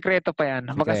 sekreto pa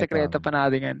yan. Baga, sekreto pa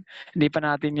natin yan. Hindi pa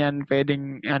natin yan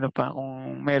pwedeng,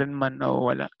 kung meron man o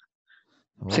wala.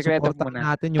 Sekreto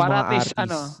muna. Natin yung para mga at least,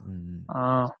 artists.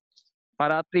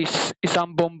 Para at least, isang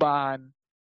bombahan,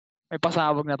 may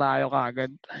pasabog na tayo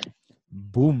kaagad.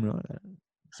 Boom, no?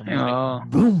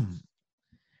 Boom!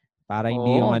 Para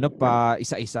hindi yung pa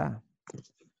isa-isa.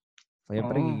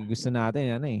 Siyempre, gusto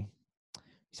natin,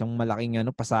 isang malaking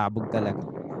pasabog talaga.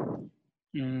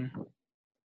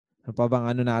 Ano pa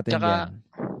bang natin dyan?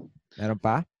 Meron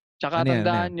pa? Tsaka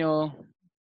tandaan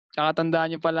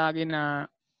nyo palagi na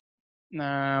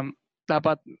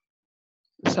dapat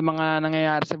sa mga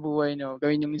nangyayari sa buhay nyo,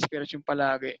 gawin yung inspirasyon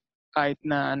palagi. Kahit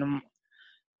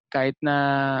na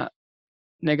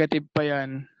negative pa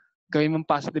yan, gawin mong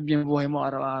positive yung buhay mo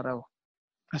araw-araw.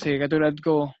 Kasi katulad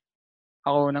ko,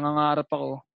 nangangarap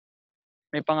ako.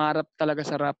 May pangarap talaga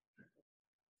sa rap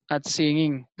at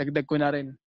singing. Dagdag ko na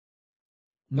rin.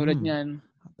 Tulad niyan,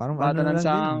 parang bata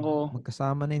lansangan ko.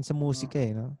 Magkasama na yun sa musika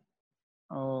no?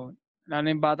 Oo. Lalo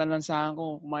yung bata lansangan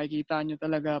ko, kung makikita nyo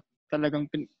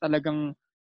talagang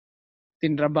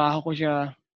tinrabaho ko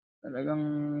siya. Talagang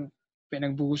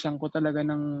pinagbuhusan ko talaga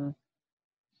ng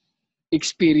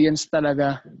experience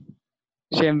talaga.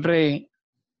 Siyempre,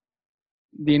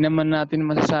 di naman natin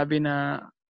masasabi na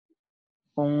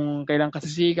kung kailan ka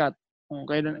sisikat, kung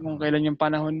kailan yung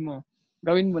panahon mo.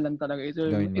 Gawin mo lang talaga.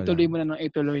 Ituloy mo lang ng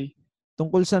ituloy.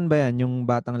 Tungkol saan ba yan, yung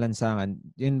batang lansangan?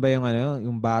 Yun ba yung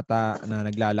yung bata na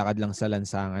naglalakad lang sa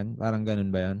lansangan? Parang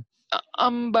ganun ba yan?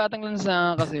 Ang batang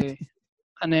lansangan kasi,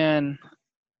 yan,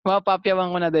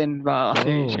 mapapyawan ko na din ba?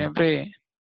 Kasi, syempre,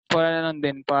 para na lang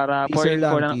din, para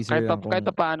kahit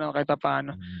paano.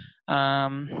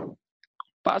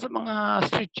 Para sa mga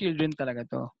street children talaga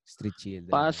to. Street children.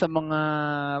 Para sa mga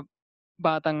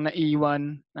batang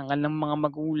naiwan ng kanilang mga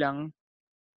magulang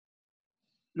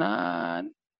na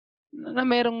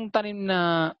merong tanim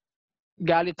na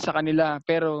galit sa kanila,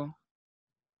 pero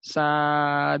sa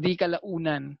di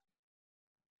kalaunan,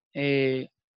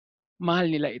 mahal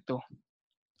nila ito.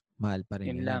 Mahal pa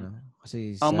rin nila, no?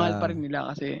 Kasi mahal pa rin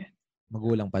nila kasi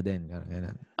magulang pa din.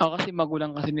 Ganun. Kasi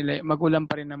magulang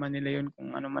pa rin naman nila yun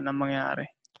kung ano man ang mangyari.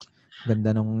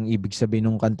 Ganda nung ibig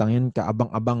sabihin nung kantang yun,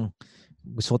 kaabang-abang.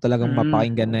 Gusto ko talagang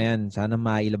mapakinggan na yan. Sana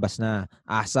mailabas na.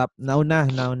 ASAP. Now na.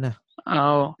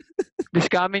 Oo. This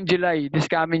coming July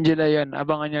yan.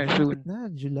 Abangan nyo soon. Na,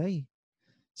 July.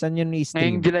 Saan yun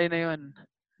i-stream? Ngayong July na yun.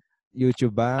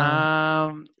 YouTube ba?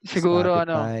 Siguro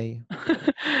Spotify.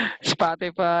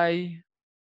 Spotify,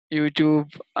 YouTube,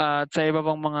 at sa iba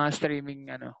pang mga streaming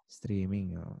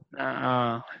Streaming,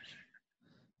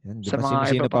 yan, di sa ba mga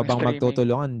sino iba pa pang bang streaming.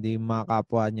 magtutulungan? Di mga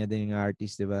kapwa niya din yung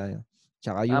artist, di ba?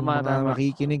 Tsaka yung mga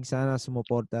makikinig, sana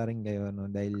sumuporta rin kayo, no?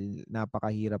 Dahil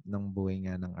napakahirap ng buhay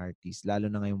nga ng artist, lalo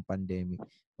na ngayong pandemic.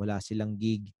 Wala silang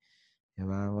gig, di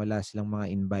ba? Wala silang mga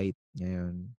invite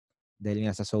ngayon dahil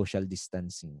nga sa social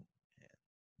distancing.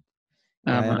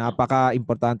 Kaya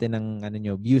napaka-importante ng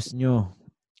views nyo.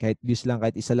 Kahit views lang,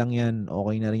 kahit isa lang yan,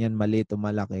 okay na rin yan, maliit o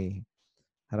malaki.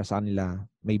 Para sa kanila,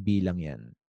 may bilang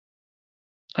yan.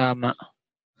 Tama.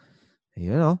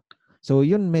 Ayun, no? So,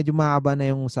 yun, medyo mahaba na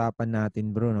yung usapan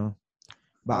natin, bro, no?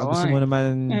 Baka gusto mo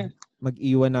naman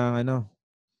mag-iwan ng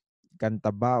kanta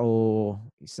ba o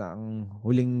isang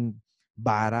huling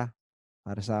bara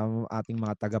para sa ating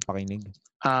mga tagapakinig?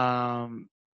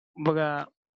 Baga,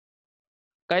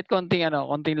 kahit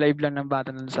konting live lang ng Bata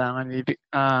ng Lansangan,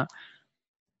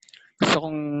 gusto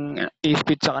kong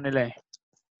i-speech sa kanila eh.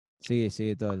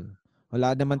 Sige, tol.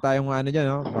 Wala naman tayong dyan,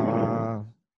 no?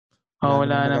 Baka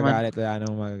wala naman. Wala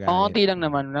namang magagalit. Konti lang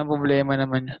naman. Walang problema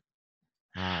naman.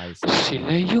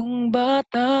 Sila yung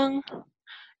batang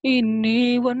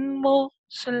iniwan mo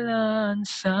sa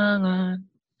lansangan,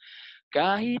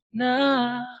 kahit na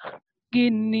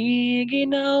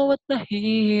giniginaw at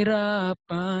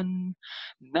nahihirapan.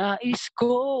 Nais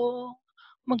ko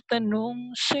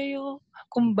magtanong sa'yo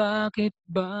kung bakit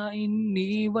ba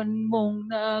iniwan mong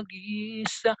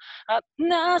nag-iisa at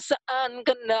nasaan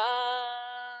ka na.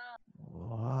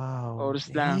 Wow.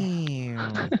 Chorus lang.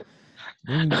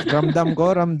 Ramdam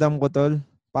ko, tol.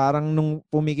 Parang nung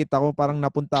pumikit ako, parang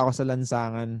napunta ako sa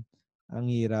lansangan. Ang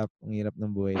hirap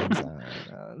ng buhay lansangan.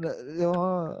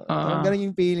 Parang ganun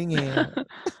yung feeling eh.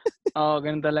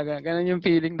 Ganun talaga. Ganun yung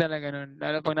feeling talaga nun.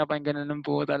 Lalo pag napakinggan ng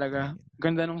buo talaga.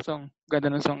 Ganda ng song.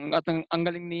 At ang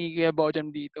galing ni Kuya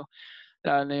Bojan dito.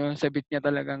 Lalo na yung sa beat niya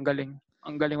talaga. Ang galing.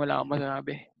 Ang galing, wala akong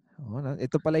masabi.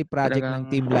 Ito pala yung project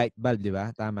ng Team Lightbulb, di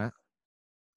ba? Tama?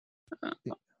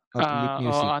 Lip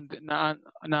Music. Na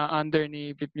under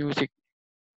ni Lip Music.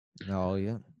 Oo,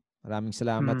 yun. Maraming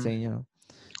salamat sa inyo.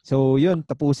 So, yun.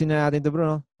 Tapusin na natin ito, bro.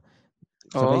 No?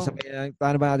 Oo. Sabay-sabay na lang.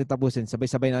 Paano ba natin tapusin?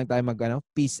 Sabay-sabay na lang tayo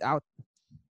peace out.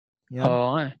 Yan. Oo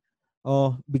nga.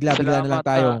 Bigla-bigla na lang Salamat.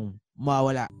 tayong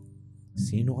mawala.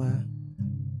 Sino ka?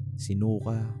 Sino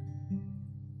ka?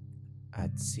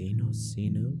 At Sino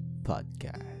Sino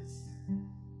Podcast.